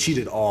 I mean, she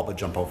did all but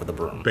jump over the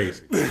broom.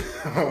 Basically.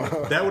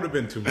 That would have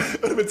been too much.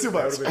 It would have been too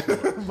much.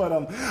 But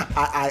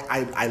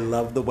I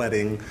love the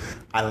wedding.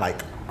 I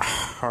like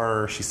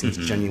her. She seems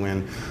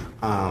genuine.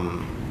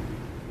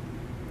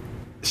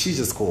 She's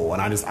just cool.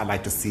 And I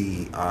like to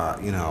see,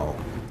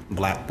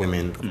 black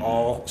women of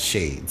all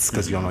shades.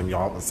 Because,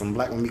 some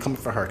black women coming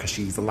for her because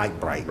she's a light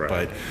bright. Right.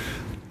 But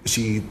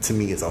she, to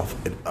me, is a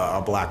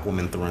black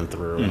woman through and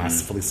through. And I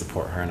fully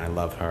support her and I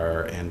love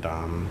her. And,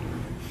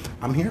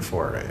 I'm here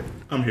for it.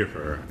 I'm here for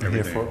her. I'm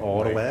here for it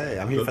all the way.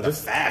 I'm here for the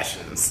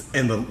fashions.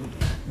 And the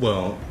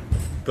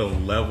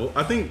level,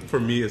 I think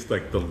for me, it's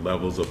like the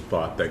levels of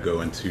thought that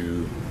go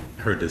into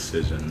her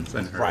decisions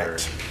and her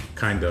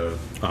kind of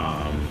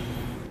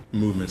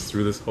movements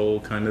through this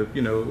whole kind of,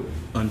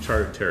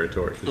 uncharted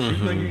territory.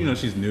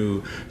 She's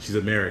new, she's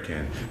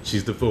American,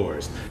 she's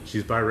divorced,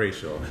 she's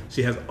biracial.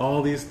 She has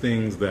all these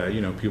things that,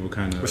 people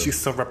kind of... But she's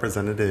so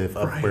representative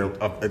of where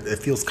it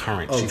feels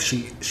current. Oh.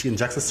 She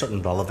injects a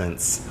certain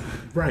relevance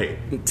to the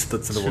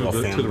royal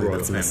family. To the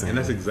royal family. And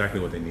that's exactly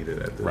what they needed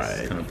at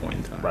this kind of point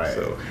in time. Right.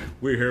 So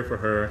we're here for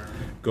her.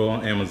 Go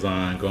on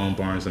Amazon, go on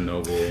Barnes &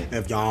 Noble.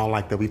 If y'all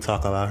like that we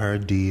talk about her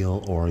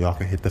deal, or y'all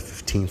can hit the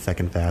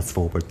 15-second fast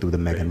forward through the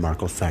Meghan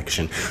Markle section.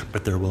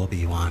 But there will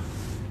be one.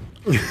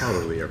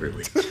 Probably every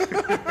week. Because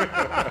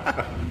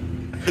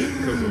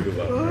we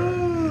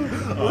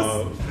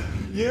love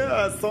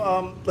her.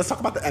 So let's talk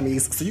about the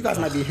Emmys. So you guys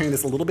might be hearing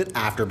this a little bit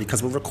after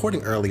because we're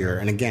recording earlier.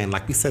 And again,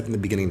 like we said in the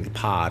beginning of the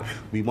pod,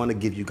 we want to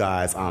give you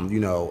guys,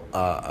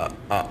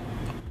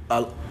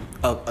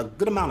 a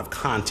good amount of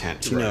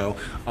content, we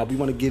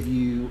want to give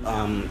you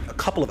a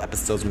couple of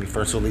episodes when we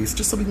first release,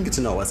 just so we can get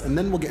to know us, and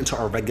then we'll get into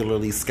our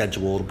regularly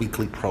scheduled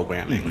weekly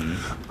programming.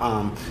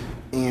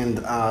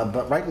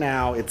 But right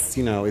now, it's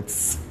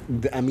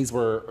the Emmys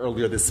were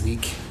earlier this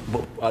week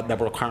that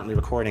we're currently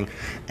recording,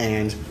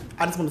 and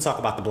I just want to talk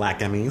about the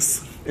Black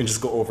Emmys and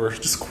just go over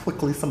just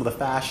quickly some of the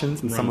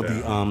fashions and some of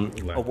the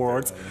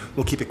awards.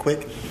 We'll keep it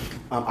quick.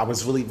 I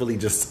was really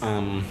just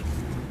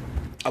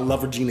I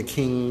love Regina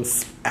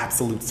King's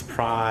absolute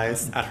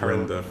surprise at her.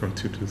 Brenda from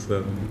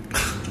 227.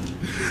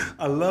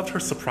 I loved her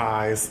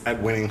surprise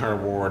at winning her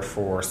award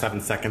for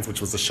 7 Seconds, which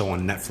was a show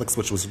on Netflix,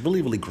 which was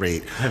really, really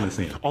great. I haven't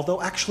seen it.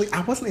 Although, actually,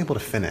 I wasn't able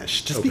to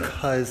finish just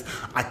because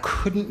I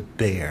could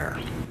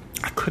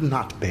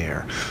not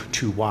bear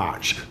to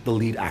watch the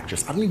lead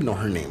actress. I don't even know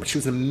her name, but she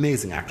was an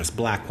amazing actress,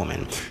 black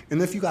woman.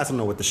 And if you guys don't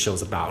know what the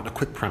show's about, a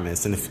quick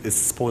premise, and it's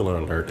spoiler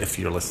alert if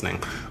you're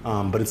listening,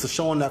 but it's a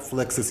show on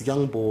Netflix. This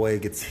young boy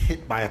gets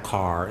hit by a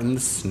car in the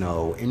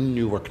snow in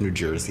Newark, New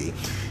Jersey,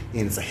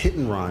 and it's a hit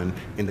and run,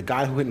 and the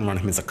guy who hit and run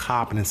him is a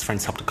cop, and his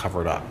friends help to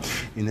cover it up.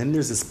 And then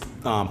there's this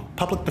not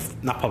public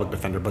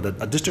defender, but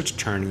a district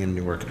attorney in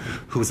Newark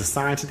who is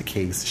assigned to the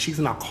case. She's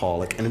an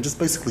alcoholic, and it just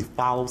basically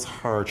follows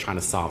her trying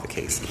to solve the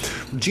case.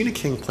 Regina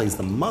King plays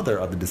the mother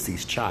of the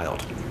deceased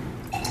child.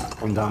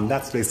 And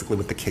that's basically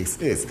what the case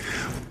is.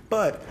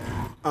 But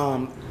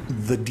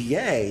the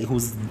DA,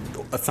 who's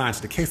assigned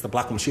to the case, the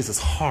black woman, she has this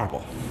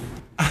horrible,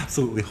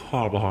 absolutely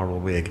horrible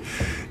wig.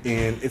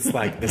 And it's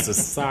like, it's a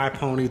side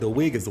pony. The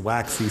wig is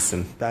waxy,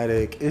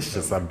 synthetic. It's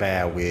just a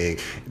bad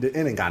wig. It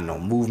ain't got no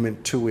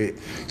movement to it.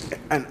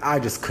 And I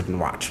just couldn't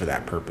watch for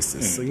that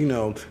purposes. So,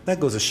 that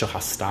goes to show how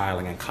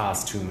styling and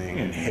costuming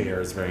and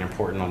hair is very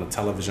important on a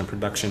television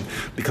production,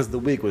 because the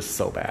wig was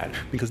so bad.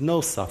 Because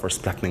no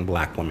self-respecting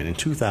black woman in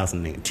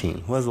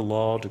 2018 who has a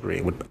law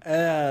degree would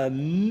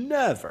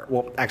never,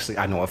 well, actually,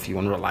 I know a few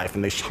in real life,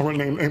 and they shall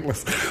remain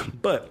nameless,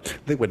 but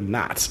they would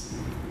not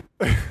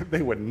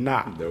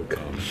No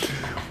comment.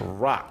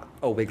 rock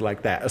a wig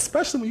like that,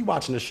 especially when you're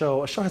watching a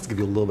show. A show has to give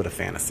you a little bit of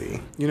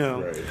fantasy,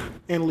 Right.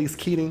 Annalise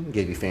Keating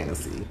gave you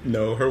fantasy.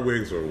 No, her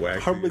wigs were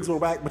whack. Her wigs were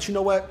whack, but you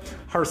know what?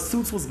 Her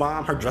suits was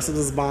bomb, her dresses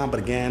was bomb, but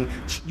again,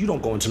 you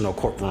don't go into no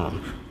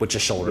courtroom with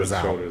your shoulders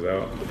out.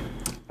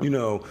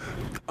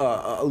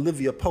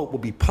 Olivia Pope will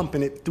be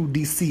pumping it through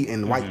DC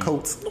in white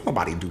coats.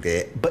 Nobody do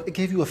that. But it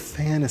gave you a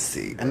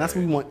fantasy. And that's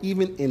what we want,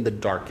 even in the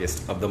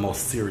darkest of the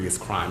most serious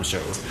crime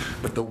shows.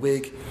 But the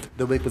wig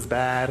was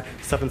bad.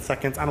 7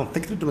 Seconds. I don't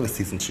think they're doing a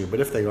season 2,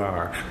 but if they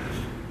are,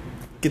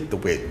 get the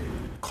wig.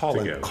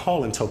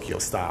 Call in Tokyo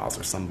Styles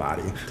or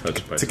somebody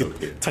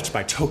Touched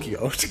by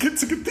Tokyo to get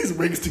these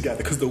wigs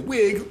together, because the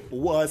wig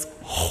was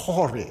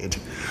horrid.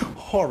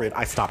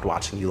 I stopped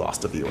watching. You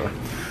lost a viewer.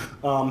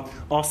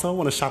 Also, I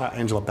want to shout out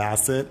Angela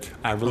Bassett.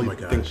 I really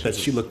think that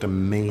she looked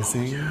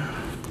amazing. Oh, yeah.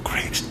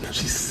 Great.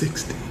 She's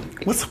 60.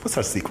 What's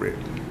her secret?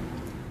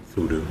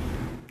 Voodoo.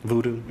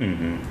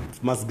 Mm-hmm.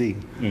 Must be.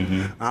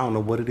 Mm-hmm. I don't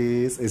know what it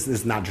is.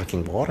 It's not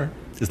drinking water.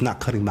 It's not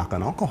cutting back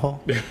on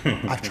alcohol.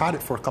 I've tried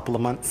it for a couple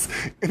of months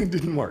and it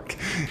didn't work.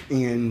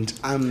 And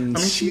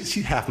she's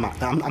half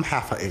I'm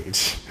half her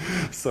age,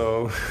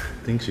 so I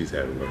think she's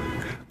had work.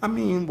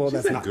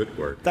 That's had not good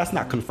work. That's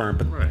not confirmed,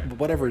 but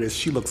whatever it is,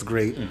 she looks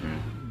great. Mm-hmm.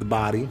 The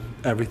body,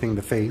 everything,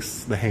 the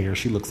face, the hair.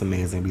 She looks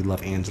amazing. We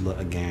love Angela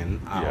again.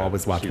 I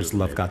always watch what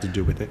love got to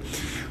do with it.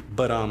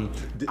 But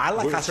I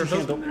like how she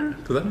handled.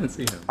 Because I didn't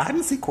see him. I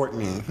didn't see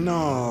Courtney.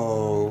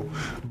 No,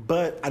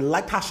 but I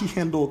liked how she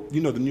handled. The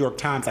New York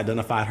Times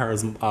identified her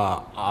as.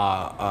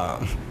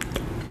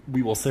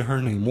 We will say her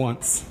name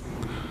once.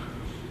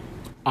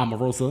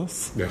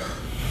 Omarosa's. Yeah.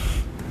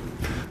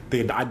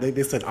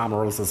 They said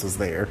Omarosa's was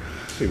there.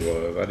 She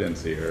was. I didn't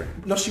see her.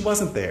 No, she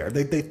wasn't there.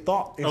 They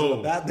thought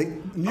Angela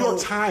Bassett. New York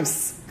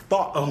Times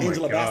thought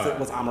Angela Bassett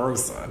was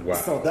Omarosa. Wow.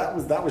 So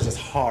that was just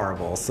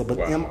horrible. So, but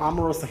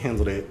Omarosa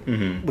handled it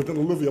with an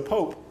Olivia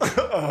Pope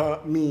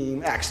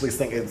meme actually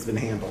saying it's been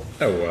handled.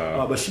 Oh,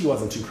 wow. But she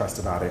wasn't too pressed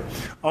about it.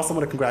 Also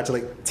want to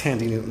congratulate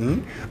Tandy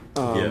Newton.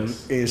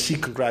 Yes. And she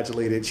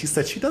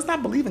said she does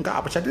not believe in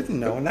God, which I didn't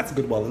know, and that's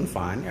good, well, and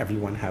fine.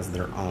 Everyone has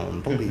their own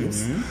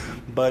beliefs.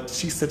 Mm-hmm. But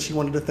she said she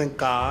wanted to thank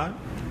God,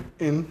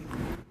 and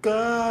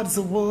God's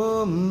a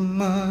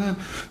woman.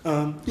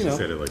 She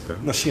said it like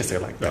that? No, she didn't say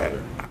it like that.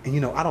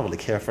 And I don't really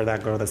care for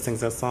that girl that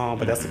sings that song,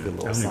 but that's a good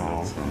little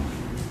song.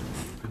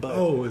 But,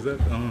 is that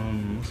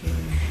what's her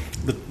name?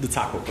 The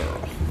Taco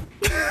Girl.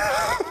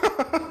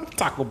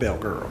 Taco Bell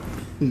girl.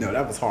 No,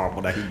 that was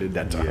horrible that he did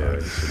that to her.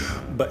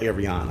 But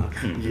Ariana.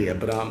 Mm-hmm. Yeah,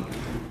 but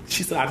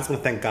she said, I just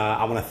want to thank God.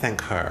 I want to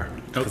thank her.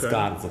 Because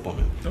God is a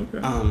woman.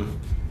 Okay.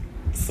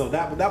 So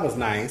that was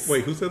nice.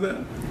 Wait, who said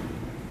that?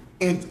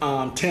 And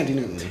Tandy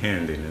Newton.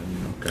 Tandy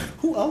Newton, okay.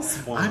 Who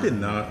else won? I did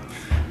not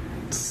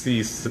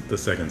see the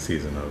second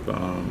season of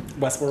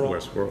Westworld.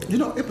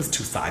 It was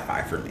too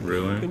sci-fi for me.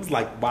 Really? It was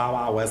like Wild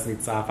Wild West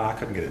meets sci-fi. I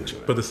couldn't get into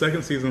it. But the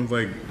second season's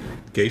like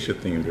geisha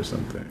themed or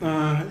something.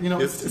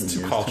 It's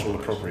too cultural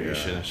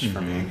appropriation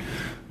for me.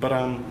 But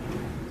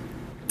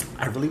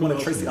I really wanted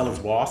Tracy Ellis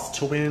Ross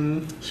to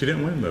win. She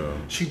didn't win though.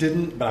 She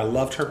didn't, but I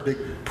loved her big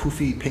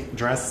poofy pink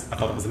dress. I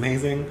thought it was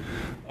amazing.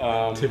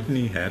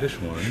 Tiffany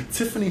Haddish won.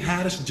 Tiffany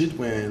Haddish did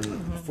win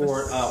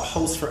for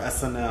host for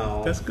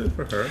SNL. That's good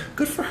for her.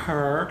 Good for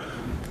her.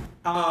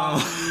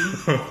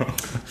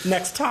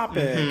 Next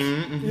topic.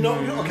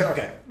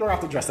 Okay. Don't have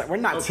to address that. We're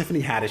not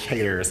Tiffany Haddish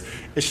haters.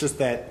 It's just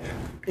that,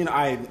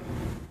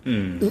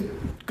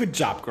 Good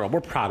job, girl. We're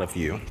proud of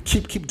you.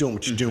 Keep doing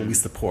what you're doing. We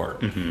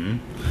support. And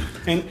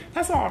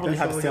that's all I really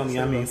have to say on the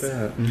Emmys.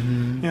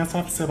 Yeah, that's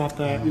all I have to say about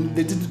that.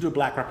 They did do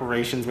Black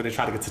reparations where they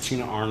tried to get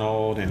Tichina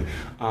Arnold and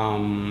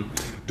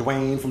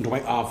Dwayne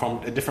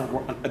from a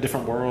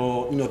different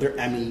world. You know, their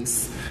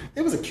Emmys.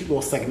 It was a cute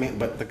little segment,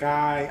 but the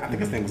guy, I think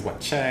his name was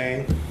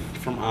Che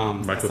from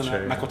Michael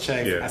SNL, Che. Michael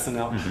Che from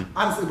SNL.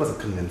 Honestly, it wasn't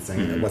convincing.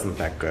 It wasn't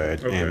that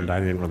good, and I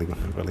didn't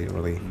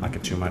really like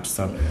it too much.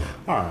 So,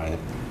 all right.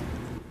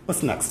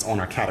 What's next on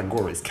our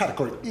categories?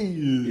 Category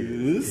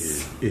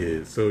is...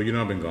 So, you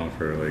know, I've been gone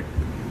for like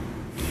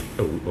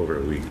over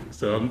a week.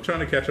 So I'm trying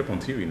to catch up on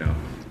TV now.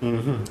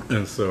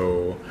 And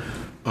so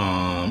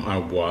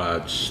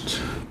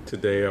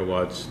today I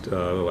watched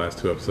the last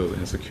 2 episodes of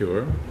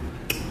Insecure,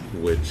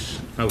 which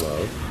I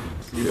love.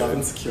 You love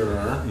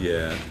Insecure.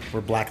 Yeah.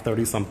 We're Black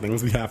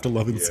 30-somethings. We have to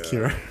love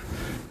Insecure.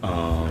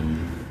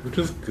 Which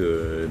was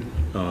good.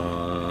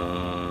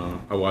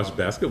 I watched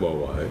Basketball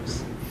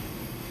Wives.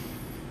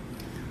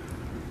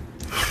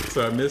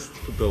 So I missed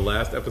the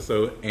last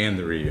episode and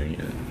the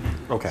reunion.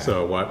 Okay.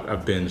 So I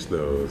binged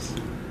those.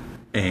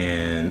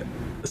 And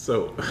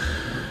so...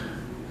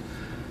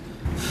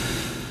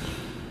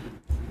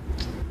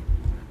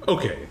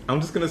 Okay, I'm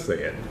just going to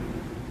say it.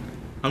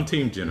 I'm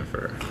Team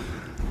Jennifer.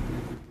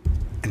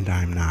 And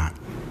I'm not.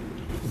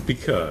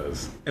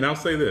 Because, and I'll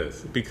say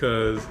this,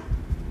 because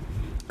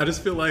I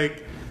just feel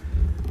like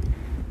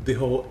the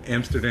whole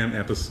Amsterdam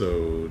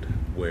episode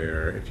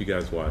where, if you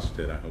guys watched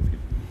it, I hope you did.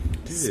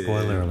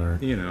 Spoiler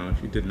alert. You know,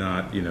 if you did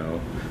not,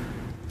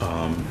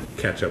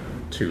 catch up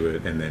to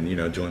it and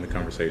then, join the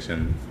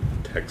conversation,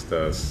 text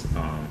us,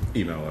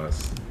 email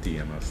us,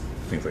 DM us,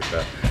 things like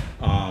that.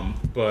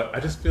 But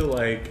I just feel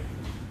like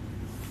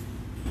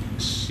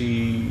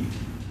she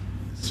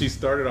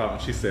started off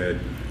and she said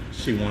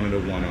she wanted a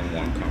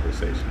one-on-one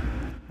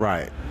conversation.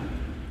 Right.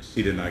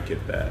 She did not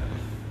get that.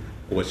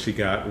 What she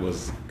got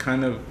was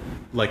kind of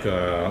like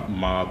a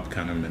mob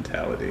kind of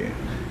mentality.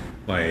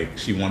 Like,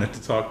 she wanted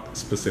to talk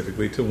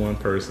specifically to one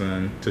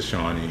person, to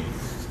Shawnee.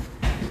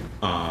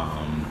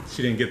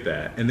 She didn't get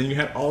that. And then you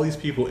had all these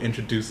people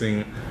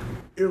introducing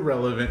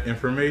irrelevant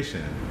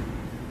information.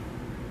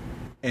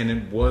 And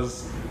it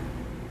was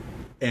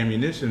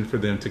ammunition for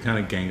them to kind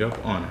of gang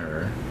up on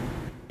her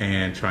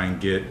and try and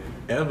get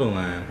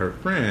Evelyn, her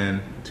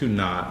friend, to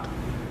not,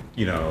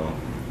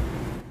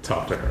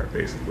 talk to her,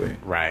 basically.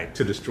 Right.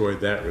 To destroy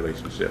that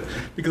relationship.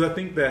 Because I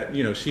think that,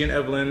 she and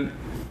Evelyn,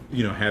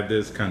 had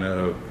this kind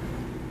of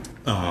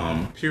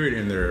period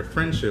in their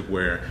friendship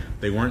where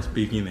they weren't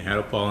speaking, they had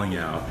a falling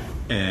out,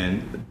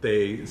 and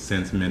they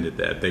since mended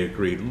that. They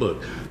agreed,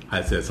 look,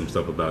 I said some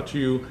stuff about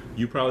you,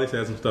 you probably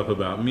said some stuff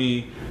about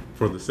me.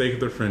 For the sake of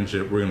the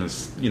friendship, we're going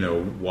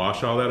to,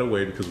 wash all that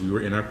away because we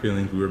were in our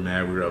feelings, we were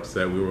mad, we were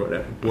upset, we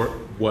were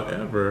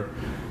whatever,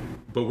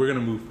 but we're going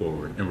to move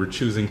forward, and we're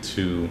choosing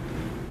to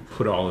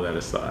put all of that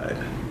aside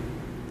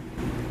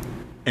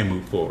and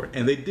move forward.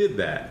 And they did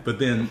that. But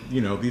then,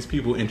 these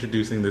people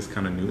introducing this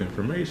kind of new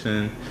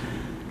information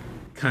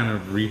kind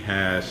of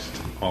rehashed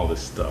all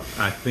this stuff.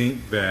 I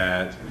think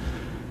that,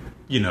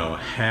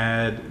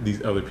 had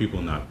these other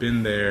people not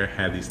been there,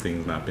 had these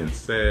things not been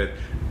said,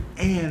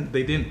 and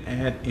they didn't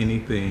add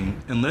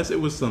anything, unless it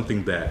was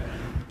something that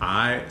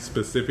I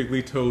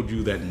specifically told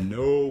you that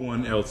no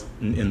one else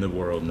in the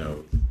world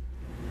knows.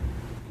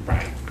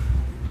 Right.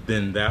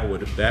 Then that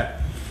would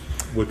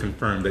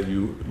confirm that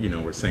you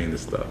were saying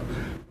this stuff.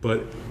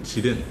 But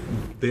she didn't.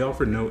 They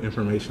offered no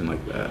information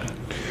like that.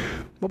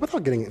 But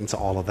without getting into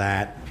all of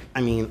that,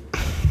 I mean,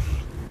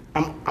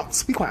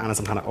 to be quite honest,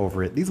 I'm kind of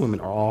over it. These women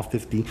are all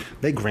 50.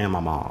 They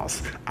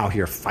grandmamas out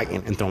here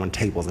fighting and throwing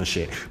tables and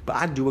shit. But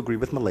I do agree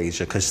with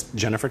Malaysia, because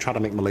Jennifer tried to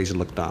make Malaysia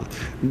look dumb.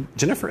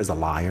 Jennifer is a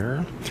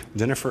liar.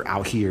 Jennifer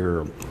out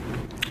here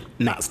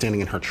not standing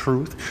in her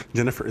truth.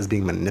 Jennifer is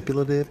being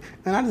manipulative,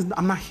 and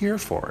I'm not here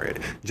for it.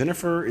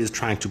 Jennifer is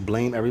trying to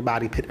blame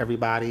everybody, pit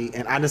everybody,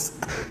 and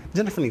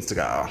Jennifer needs to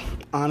go.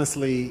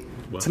 Honestly,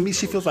 to me,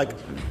 she feels like,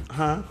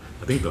 I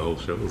think the whole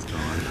show is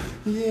gone.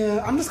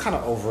 Yeah, I'm just kind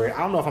of over it. I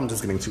don't know if I'm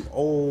just getting too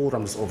old.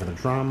 I'm just over the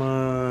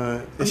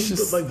drama. It's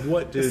just like,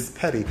 what is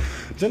petty?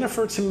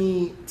 Jennifer, to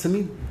me,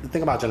 the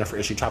thing about Jennifer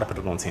is she tried to put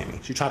it on Tammy.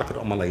 She tried to put it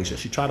on Malaysia.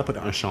 She tried to put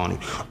it on Shawnee.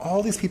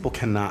 All these people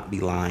cannot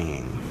be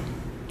lying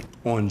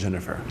on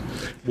Jennifer.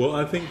 Well,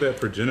 I think that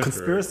for Jennifer,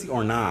 conspiracy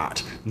or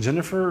not,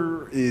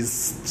 Jennifer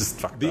is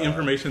just fucked the up.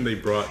 information they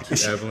brought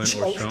to Evelyn or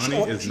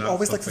Shawnee is not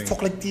always something... likes to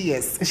talk like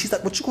this, and she's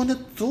like, "What you gonna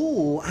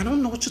do? I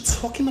don't know what you're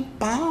talking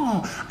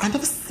about. I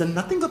never said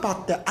nothing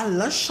about that. I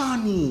love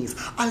Shawnee's,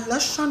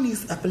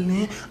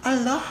 Evelyn.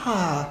 I love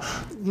her.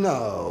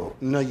 No,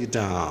 you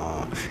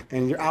don't.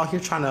 And you're out here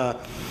trying to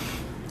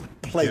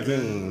play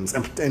games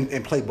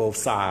and play both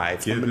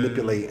sides and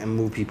manipulate and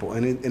move people,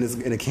 and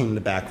it came to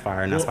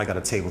backfire, and that's why I got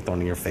a table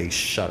thrown in your face.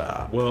 Shut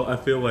up. Well, I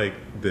feel like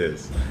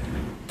this.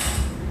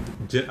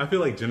 I feel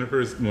like Jennifer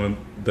is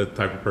the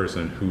type of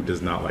person who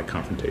does not like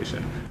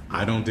confrontation.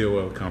 I don't deal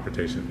well with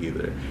confrontation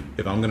either.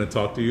 If I'm going to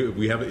talk to you, if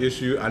we have an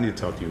issue, I need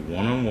to talk to you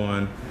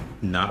one-on-one,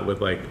 not with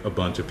like a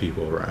bunch of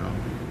people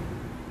around.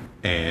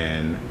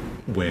 And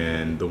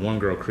when the one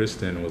girl,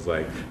 Kristen, was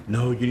like,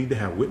 no, you need to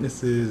have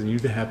witnesses and you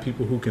need to have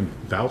people who can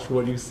vouch for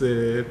what you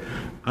said,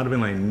 I'd have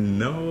been like,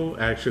 no,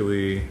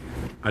 actually,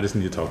 I just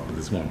need to talk to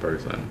this one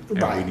person.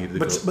 Right.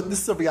 But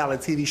this is a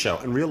reality TV show.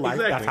 In real life,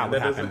 that's how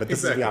it happened. But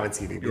this is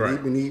reality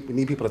TV. We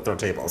need people to throw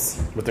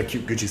tables with their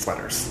cute Gucci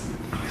sweaters.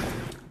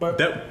 But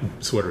that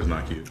sweater is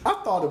not cute. I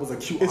thought it was a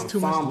cute It's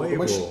too much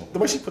label. The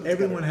way she put it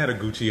Everyone together.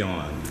 had a Gucci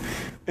on.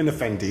 And a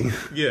Fendi.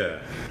 Yeah.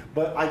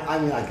 But I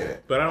mean, I get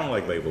it. But I don't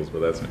like labels, but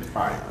that's me.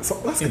 All right.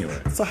 So let's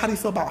Anyway. So how do you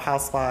feel about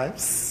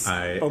Housewives?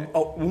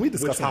 When we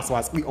discuss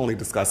Housewives, we only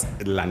discuss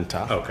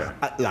Atlanta. Okay.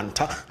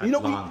 Atlanta.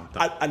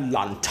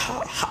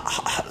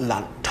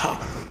 Atlanta.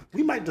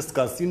 We might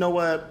discuss, you know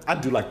what? I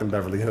do like them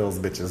Beverly Hills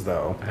bitches,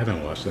 though. I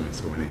haven't watched them in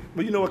so many.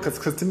 But you know what?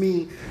 Because to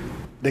me,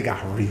 they got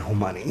real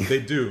money. They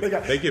do.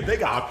 They give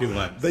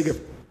opulence. They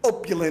give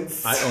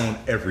opulence. I own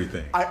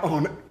everything. I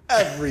own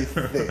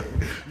everything.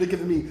 They're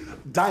giving me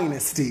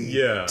Dynasty.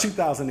 Yeah.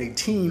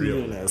 2018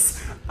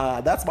 realness.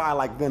 That's why I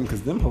like them,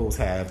 because them hoes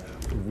have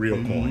real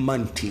coin.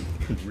 Money.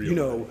 Real you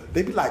know,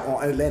 they be like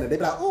on Atlanta, they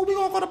be like, oh, we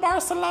gonna go to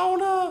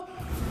Barcelona.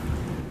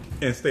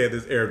 And stay at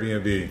this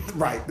Airbnb.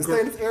 Right. They stay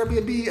at this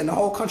Airbnb and the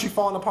whole country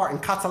falling apart.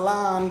 And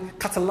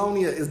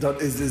Catalonia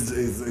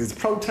is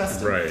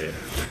protesting. Right.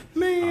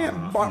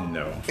 Man.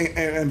 No.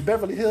 And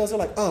Beverly Hills, they're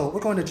like, oh,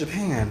 we're going to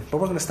Japan, but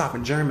we're going to stop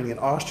in Germany and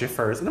Austria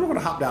first. And then we're going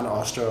to hop down to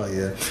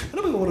Australia. And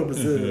then we're going to go to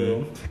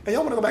Brazil. And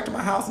y'all want to go back to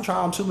my house and try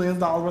on $2 million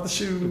worth of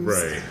shoes.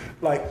 Right.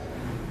 Like,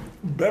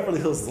 Beverly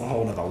Hills is on a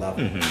whole nother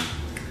level.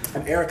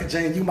 And Erica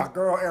Jane, you my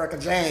girl, Erica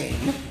Jane.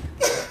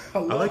 I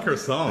like her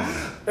song.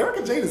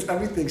 Erica Jane is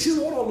everything. She's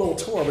on a little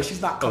tour, but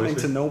she's not coming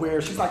to nowhere.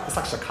 She's like, it's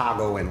like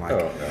Chicago and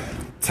like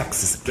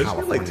Texas,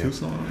 California. Does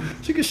she like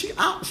 2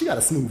 songs? She got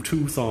a smooth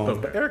 2 songs.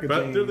 But Erica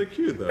Jane, they're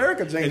cute though.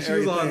 Erica Jane, and she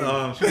was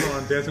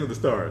on Dancing with the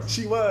Stars.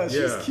 She was.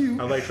 Yeah, she's cute.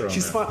 I like her.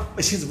 She's fun.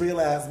 But she's a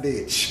real ass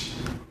bitch.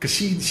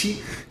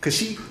 Cause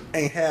she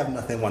ain't have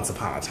nothing once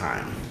upon a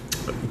time.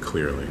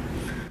 Clearly.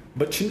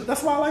 But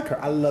that's why I like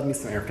her. I love me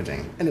some Erica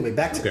Jane. Anyway,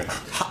 back to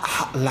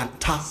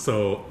Atlanta.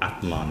 So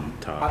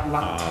Atlanta.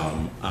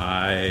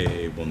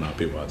 I will not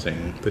be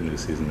watching the new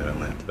season of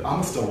Atlanta.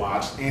 I'm still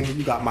watch. Andy,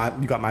 you got my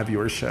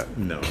viewership.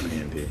 No,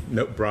 Andy.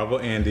 No, Bravo,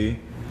 Andy.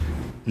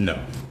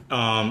 No.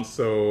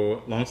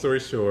 So long story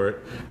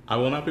short, I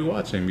will not be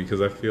watching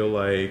because I feel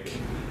like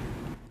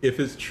if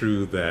it's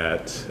true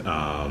that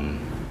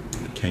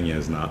Kenya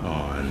is not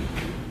on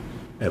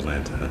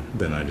Atlanta,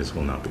 then I just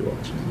will not be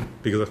watching.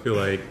 Because I feel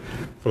like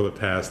for the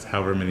past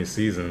however many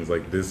seasons,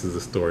 like this is a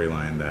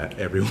storyline that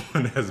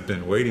everyone has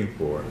been waiting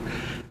for.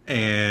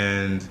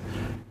 And,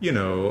 you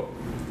know,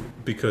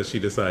 because she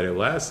decided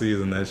last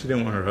season that she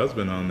didn't want her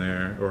husband on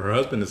there, or her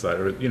husband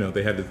decided, or, you know,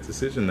 they had this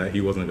decision that he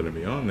wasn't going to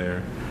be on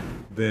there,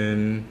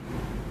 then,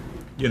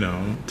 you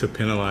know, to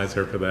penalize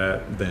her for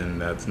that, then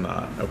that's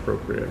not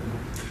appropriate.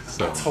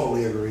 So. I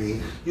totally agree.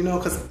 You know,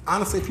 because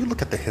honestly, if you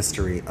look at the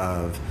history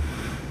of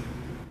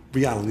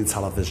reality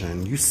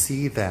television, you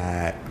see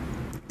that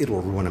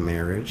it'll ruin a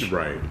marriage.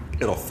 Right.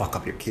 It'll fuck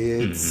up your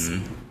kids.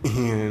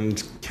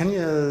 And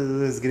Kenya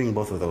is getting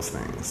both of those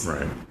things.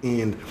 Right.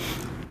 And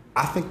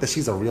I think that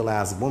she's a real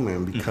ass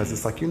woman because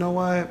it's like, you know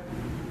what?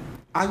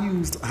 I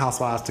used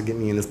Housewives to get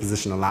me in this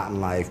position a lot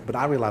in life, but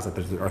I realized that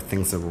there are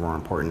things that were more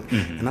important.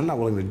 And I'm not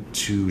willing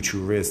to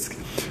risk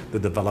the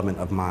development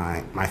of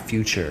my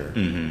future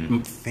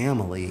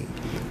family,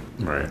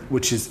 right,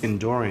 which is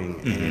enduring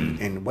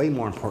and way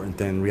more important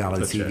than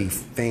reality TV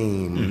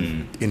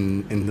fame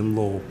and them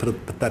little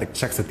pathetic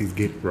checks that these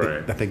get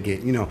that they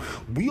get. You know,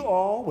 we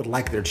all would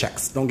like their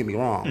checks, don't get me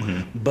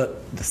wrong,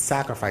 but the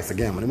sacrifice,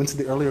 again, when I went to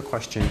the earlier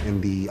question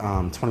in the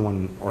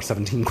 21 or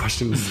 17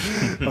 questions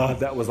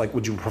that was like,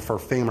 would you prefer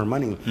fame or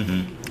money?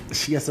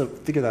 She has to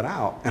figure that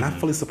out, and I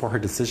fully support her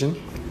decision.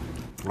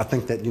 I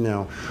think that, you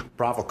know,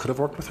 Bravo could have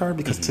worked with her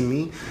because to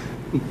me,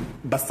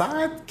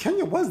 besides,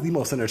 Kenya was the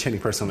most entertaining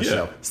person on the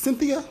show.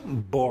 Cynthia,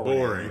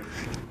 boring.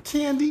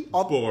 Candy,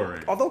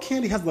 boring. Although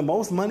Candy has the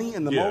most money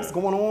and the most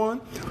going on,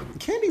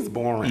 Candy's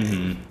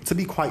boring, to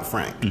be quite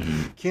frank.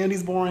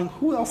 Candy's boring.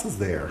 Who else is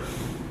there?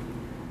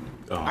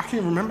 I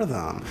can't remember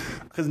them.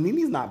 Because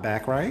Nene's not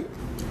back, right?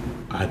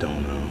 I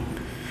don't know.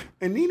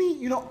 And Nene,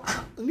 you know,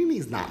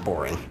 Nene's not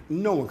boring.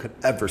 No one could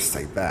ever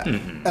say that.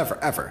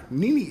 Ever.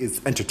 Nene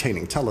is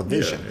entertaining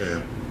television.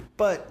 Yeah.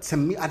 But to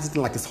me, I just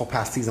didn't like this whole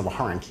past season with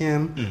her and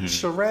Kim.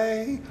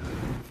 Sheree.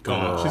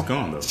 Gone. She's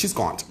gone, though. She's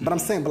gone. But I'm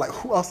saying, but like,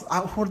 who else?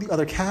 Who are the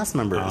other cast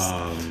members?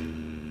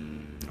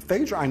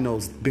 Phaedra, I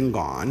know's been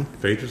gone.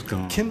 Phaedra's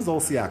gone. Kim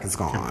Zolciak is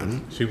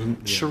gone.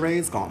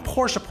 Sheree's gone.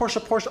 Portia.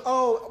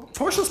 Oh,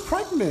 Portia's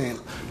pregnant.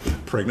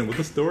 Pregnant with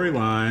a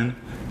storyline.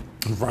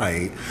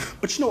 Right.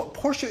 But you know what?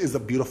 Portia is a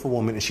beautiful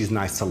woman and she's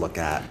nice to look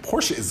at.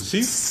 Portia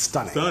is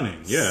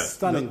stunning.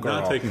 Stunning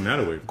girl. Not taking that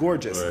away.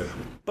 Gorgeous.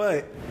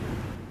 But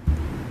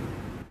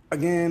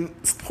again,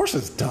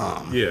 Portia's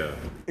dumb. Yeah.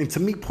 And to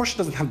me, Portia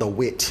doesn't have the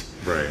wit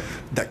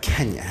that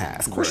Kenya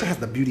has. Portia has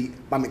the beauty.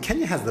 I mean,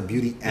 Kenya has the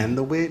beauty and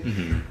the wit,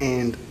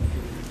 and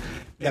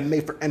that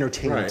made for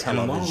entertaining television.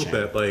 And along with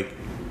that, like,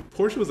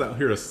 Portia was out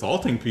here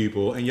assaulting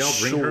people, and y'all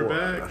bring her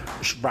back.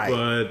 Right.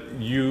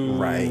 But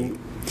you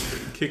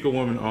kick a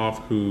woman off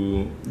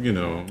who,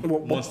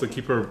 wants to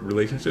keep her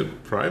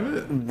relationship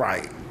private.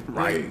 Right.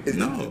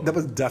 No. That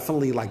was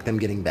definitely like them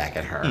getting back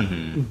at her.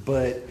 Mm-hmm.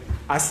 But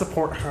I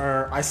support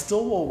her. I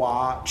still will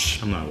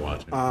watch. I'm not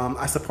watching.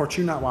 I support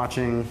you not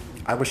watching.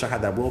 I wish I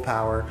had that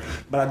willpower.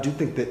 But I do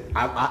think that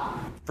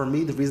for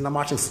me, the reason I'm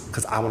watching is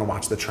because I want to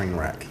watch the train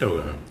wreck.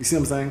 Okay. You see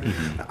what I'm saying?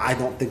 Mm-hmm. I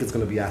don't think it's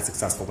going to be as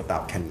successful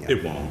without Kenya.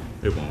 It won't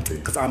be.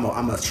 Because I'm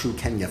a true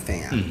Kenya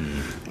fan.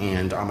 Mm-hmm.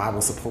 And I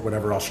will support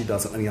whatever else she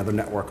does on any other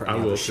network or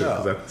any other show. I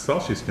will too, because I saw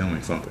she's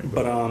filming something.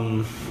 But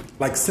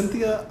like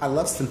Cynthia, I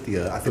love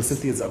Cynthia. I think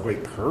Cynthia's a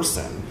great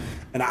person.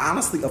 And I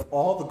honestly, of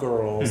all the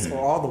girls, or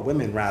all the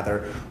women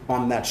rather,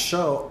 on that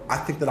show, I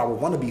think that I would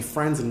want to be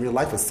friends in real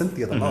life with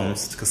Cynthia the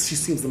most. Because she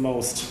seems the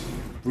most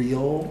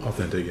real.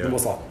 Authentic, yeah. The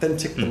most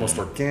authentic, the most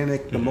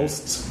organic, the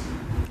most...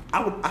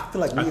 I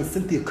feel like me and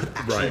Cynthia could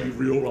actually be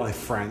real life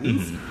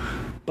friends.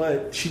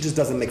 But she just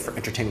doesn't make for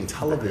entertaining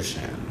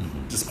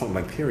television. Just point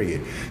blank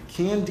period.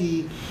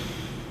 Candy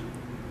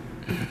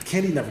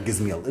never gives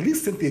me at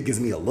least Cynthia gives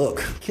me a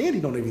look. Candy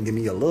don't even give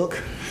me a look.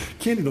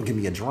 Candy don't give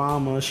me a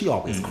drama. She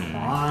always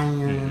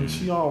crying.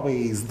 She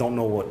always don't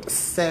know what to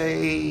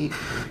say.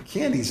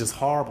 Candy's just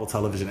horrible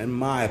television, in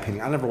my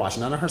opinion. I never watched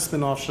none of her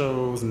spinoff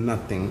shows,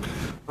 nothing.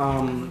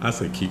 I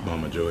say keep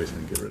Mama Joyce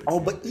and get rid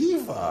of but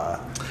Eva.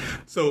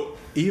 So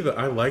Eva,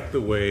 I like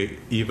the way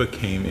Eva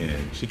came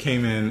in. She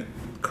came in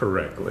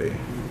correctly.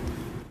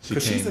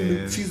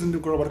 She's a new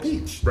girl with a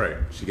peach. Right.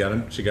 She got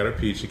her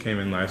peach. She came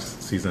in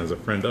last season as a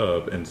friend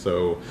of, and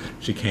so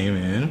she came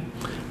in.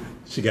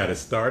 She got it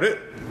started.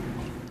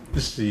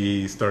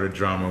 She started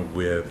drama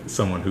with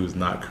someone who's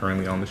not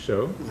currently on the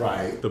show.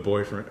 Right. The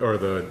boyfriend or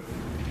the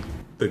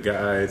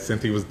guy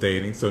Cynthia was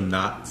dating, so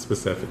not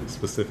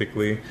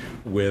specifically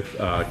with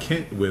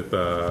Cynthia.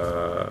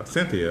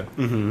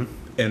 Mm-hmm.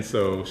 And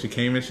so she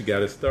came in. She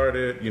got it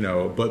started.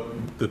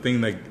 But the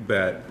thing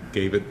that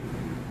gave it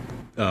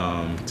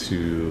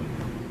to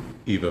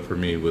Eva for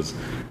me was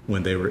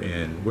when they were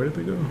in, where did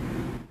they go?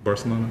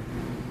 Barcelona,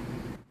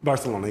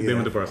 yeah. They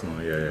went to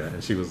Barcelona, yeah.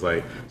 And she was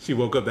like, she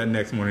woke up that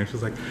next morning and she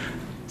was like,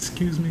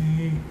 excuse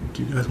me,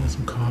 do you guys want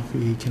some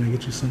coffee? Can I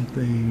get you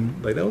something?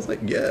 Like, that was like,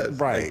 yes.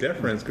 Right. Like,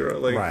 deference, girl.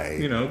 Like, right.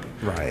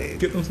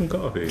 Get them some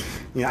coffee.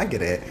 Yeah, I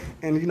get it.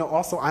 And,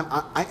 also,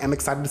 I am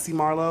excited to see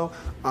Marlo.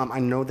 I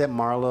know that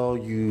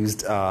Marlo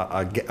used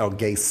a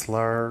gay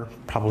slur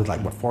probably,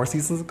 5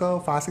 seasons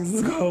ago?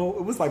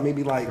 It was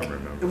maybe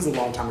it was a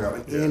long time ago.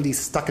 And Andy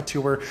stuck it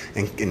to her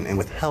and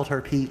withheld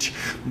her peach.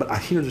 But I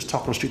hear just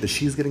talk on the street that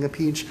she's getting a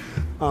peach.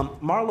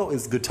 Marlo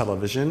is good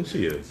television.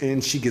 She is.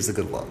 And she gives a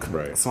good look.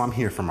 Right. So I'm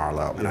here for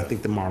Marlo. And I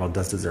think that Marlo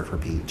does deserve her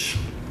peach.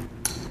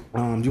 Do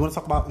you want to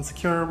talk about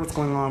Insecure? What's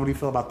going on? What do you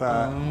feel about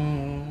that?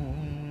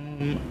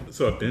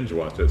 So I binge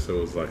watched it, so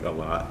it was a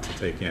lot to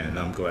take in.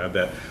 I'm glad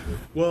that...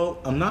 Well,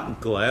 I'm not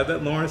glad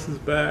that Lawrence is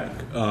back.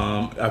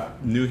 I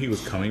knew he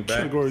was coming back.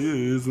 Category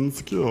is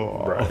Insecure.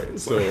 Right.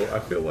 So I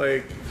feel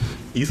like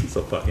Issa's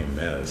a fucking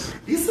mess.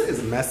 Issa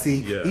is messy.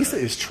 Yeah. Issa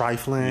is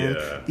trifling.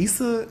 Yeah.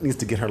 Issa needs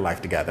to get her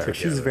life together.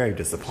 She's very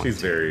disappointed.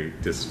 She's very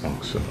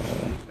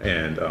dysfunctional.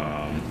 And...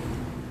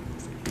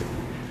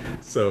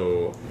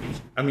 So,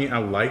 I mean, I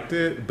liked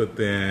it, but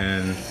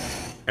then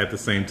at the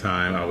same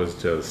time, I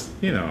was just,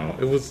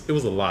 it was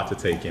a lot to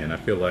take in. I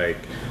feel like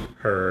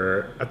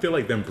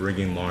them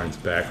bringing Lawrence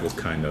back was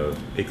kind of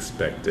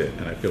expected,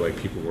 and I feel like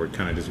people were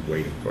kind of just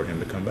waiting for him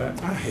to come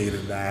back. I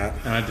hated that.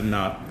 And I did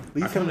not.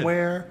 Leave him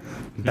where?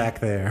 Back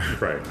there.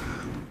 Right.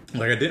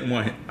 I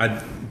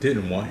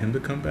didn't want him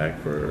to come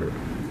back for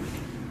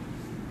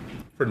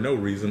no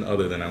reason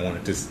other than I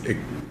wanted to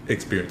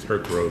experience her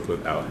growth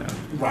without him.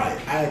 Right,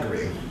 I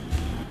agree.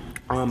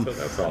 So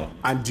that's all.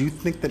 I do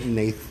think that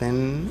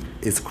Nathan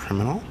is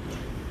criminal.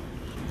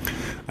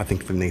 I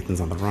think that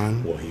Nathan's on the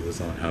run. Well, he was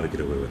on How to Get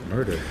Away with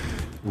Murder.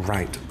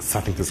 Right. So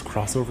I think there's a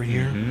crossover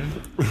here.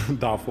 Mm-hmm.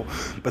 Doubtful.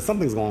 But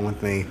something's going on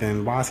with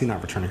Nathan. Why is he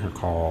not returning her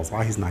calls?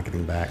 Why he's not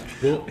getting back?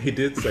 Well, he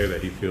did say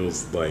that he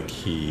feels like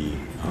he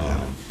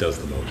does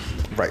the most.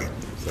 Right.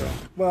 So.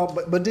 Well,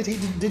 but did he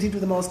do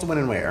the most to when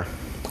and where?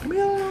 I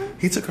mean,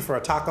 he took her for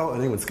a taco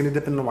and they went skinny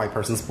dipping in the white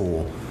person's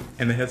pool.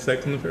 And they had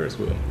sex on the Ferris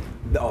wheel.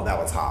 Oh, that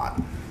was hot.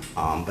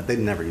 But they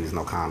never used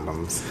no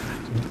condoms.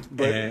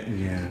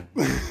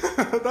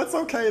 But that's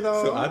okay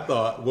though. So I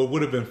thought what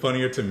would have been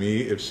funnier to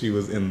me if she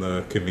was in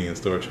the convenience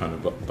store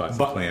trying to buy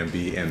some Plan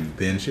B, and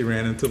then she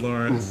ran into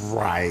Lawrence,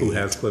 right? Who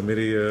has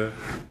chlamydia.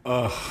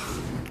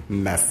 Ugh,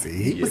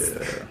 messy.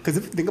 Because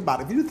if you think about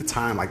it, if you do the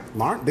time,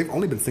 Lawrence, they've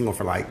only been single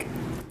for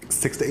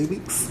 6 to 8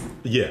 weeks.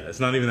 Yeah, it's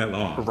not even that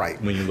long. Right.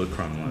 When you look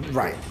chronologically.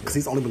 Right. Because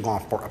he's only been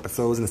gone 4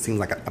 episodes, and it seems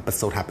like an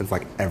episode happens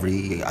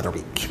every other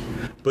week.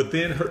 But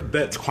then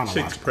that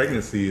chick's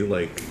pregnancy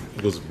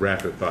was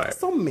rapid fire.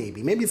 So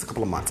maybe it's a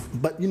couple of months.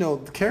 But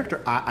the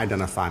character I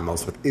identify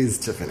most with is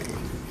Tiffany.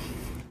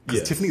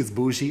 Because Tiffany is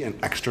bougie and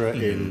extra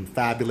and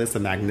fabulous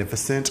and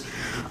magnificent.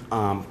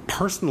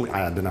 Personally,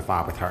 I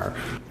identify with her.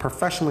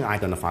 Professionally, I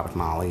identify with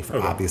Molly for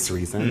obvious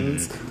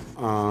reasons.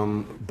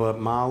 But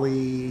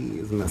Molly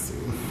is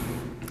missing.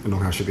 I don't know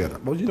how she did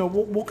that. But,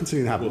 we'll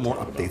continue to have more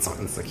updates on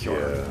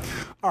Insecure. Yeah.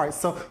 All right,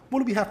 so what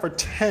do we have for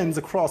 10s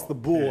across the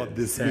board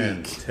this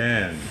week?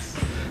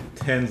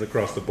 10s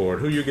across the board.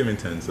 Who are you giving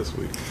 10s this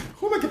week?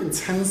 Who am I giving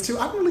 10s to?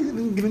 I haven't really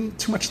been giving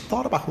too much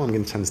thought about who I'm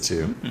giving 10s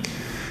to.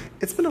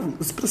 It's been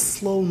a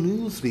slow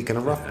news week and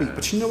a rough week.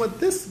 But you know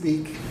what? This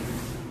week,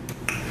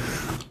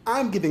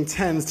 I'm giving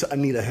 10s to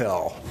Anita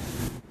Hill.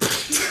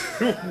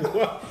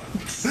 What?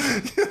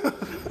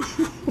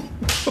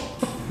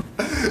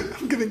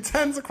 I'm giving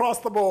 10s across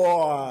the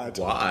board.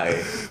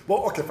 Why?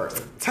 Well, okay,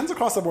 first. 10s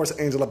across the board to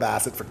Angela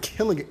Bassett for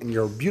killing it in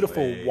your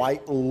beautiful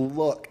white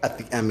look at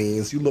the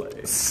Emmys. You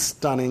looked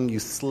stunning. You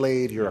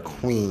slayed. You're a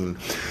queen.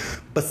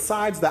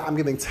 Besides that, I'm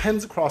giving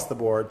 10s across the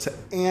board to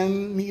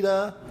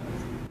Anita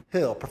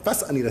Hill,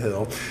 Professor Anita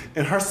Hill,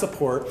 and her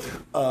support,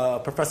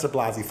 Professor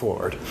Blasey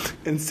Ford.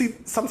 And see,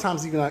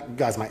 sometimes you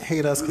guys might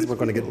hate us because we're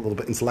going to get a little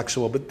bit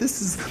intellectual, but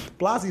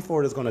Blasey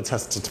Ford is going to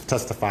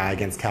testify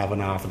against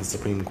Kavanaugh for the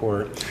Supreme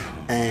Court.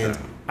 And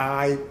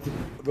I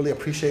really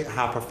appreciate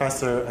how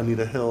Professor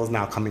Anita Hill is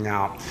now coming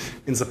out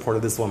in support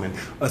of this woman.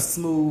 A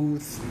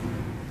smooth,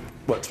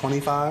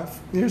 25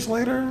 years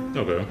later?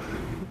 Okay.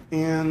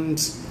 And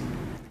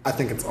I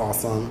think it's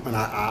awesome, and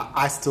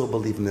I still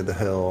believe in the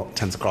Hill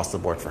 10s across the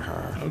board for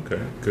her.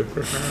 Okay, good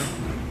for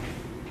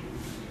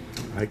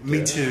her.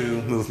 Me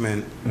Too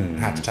movement,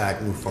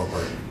 hashtag move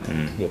forward.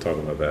 We'll talk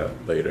about that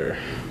later.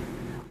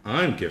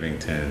 I'm giving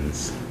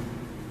 10s.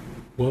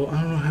 Well,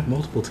 I don't know, I have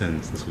multiple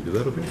 10s this week. Is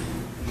that okay?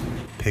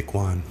 Pick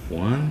one.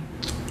 One?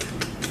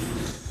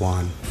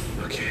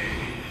 Okay.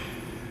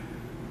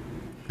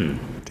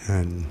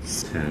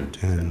 10s.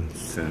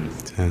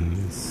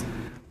 10s.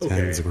 Okay.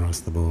 10s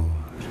across the board.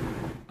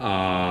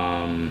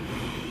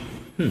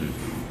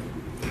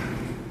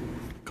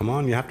 Come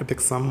on, you have to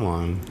pick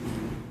someone.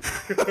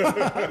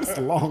 It's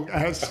a long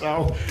ass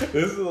show.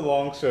 This is a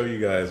long show, you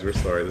guys. We're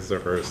sorry. This is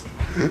our first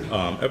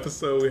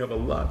episode. We have a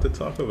lot to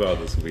talk about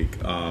this week.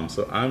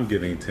 So I'm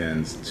giving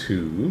 10s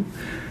to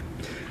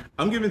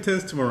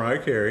Mariah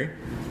Carey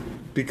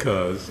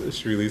because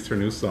she released her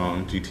new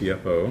song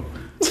GTFO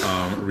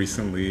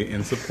recently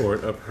in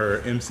support of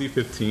her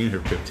MC15, her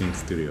 15th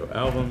studio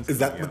album. Is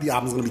that what the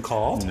album's going to be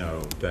called?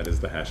 No, that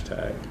is the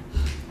hashtag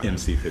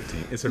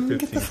MC15. It's her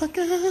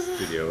 15th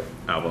studio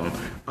album.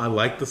 I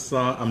like the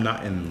song. I'm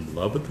not in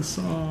love with the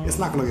song. It's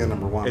not going to get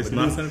number one.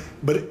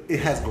 But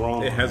it has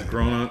grown. It has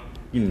grown on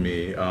in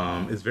me.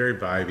 It's very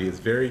vibey. It's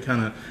very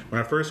kind of,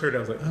 when I first heard it, I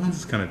was like, oh, this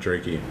is kind of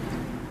Drakey.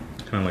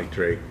 Kind of like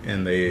Drake,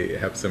 and they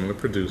have similar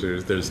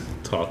producers. There's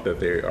talk that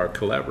they are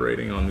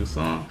collaborating on a new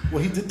song.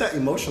 Well, he did that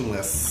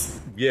Emotionless.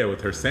 Yeah,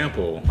 with her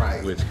sample,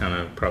 right, which kind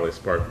of probably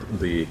sparked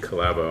the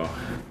collabo.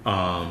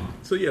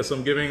 So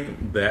I'm giving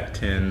that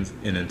 10s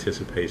in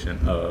anticipation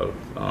of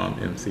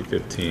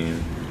MC15,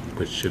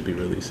 which should be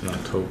released in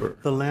October.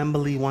 The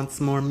Lamberley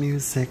wants more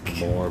music.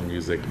 More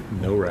music,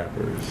 no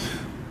rappers.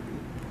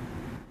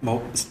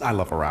 Well, I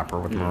love a rapper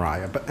with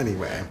Mariah, but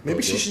anyway,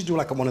 maybe she should do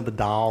like one of the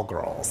doll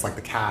girls, like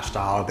the Cash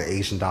doll, the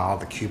Asian doll,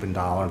 the Cuban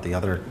doll, or the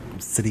other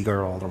city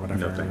girl, or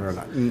whatever.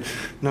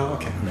 No,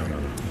 okay. No.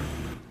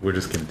 We're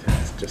just giving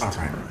 10s just to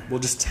right. Mariah. We'll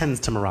just 10s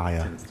to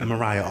Mariah, and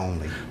Mariah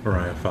only.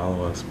 Mariah,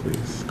 follow us,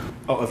 please.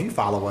 Oh, if you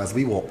follow us,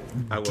 we will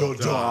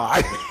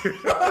die.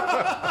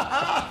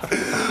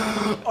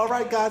 All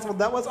right, guys. Well,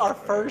 that was our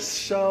first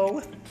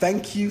show.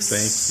 Thank you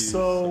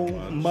so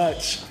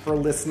much for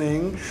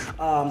listening.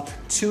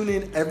 Tune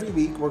in every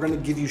week. We're going to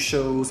give you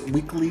shows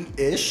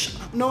weekly-ish.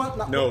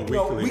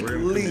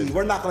 Weekly.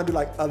 We're not going to be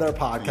like other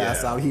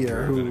podcasts out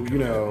here who,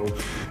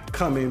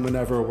 come in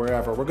whenever,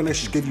 wherever. We're going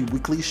to give you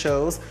weekly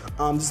shows.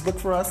 Just look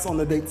for us on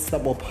the dates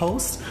that we'll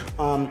post.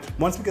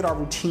 Once we get our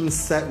routine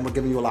set and we're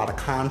giving you a lot of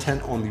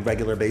content on the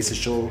regular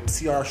basis, you'll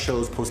see our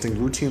shows posting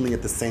routinely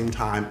at the same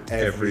time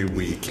every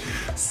week.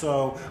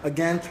 So,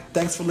 again,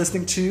 thanks for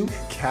listening to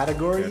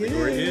Category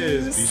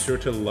Is. Be sure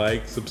to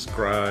like,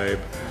 subscribe,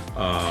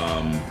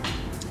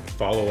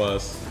 follow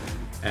us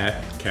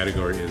at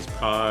Category Is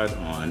Pod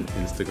on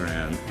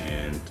Instagram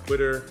and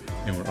Twitter.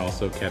 And we're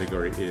also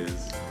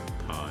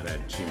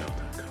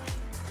categoryispod@gmail.com.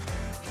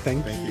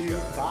 Thank you.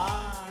 Guys.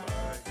 Bye.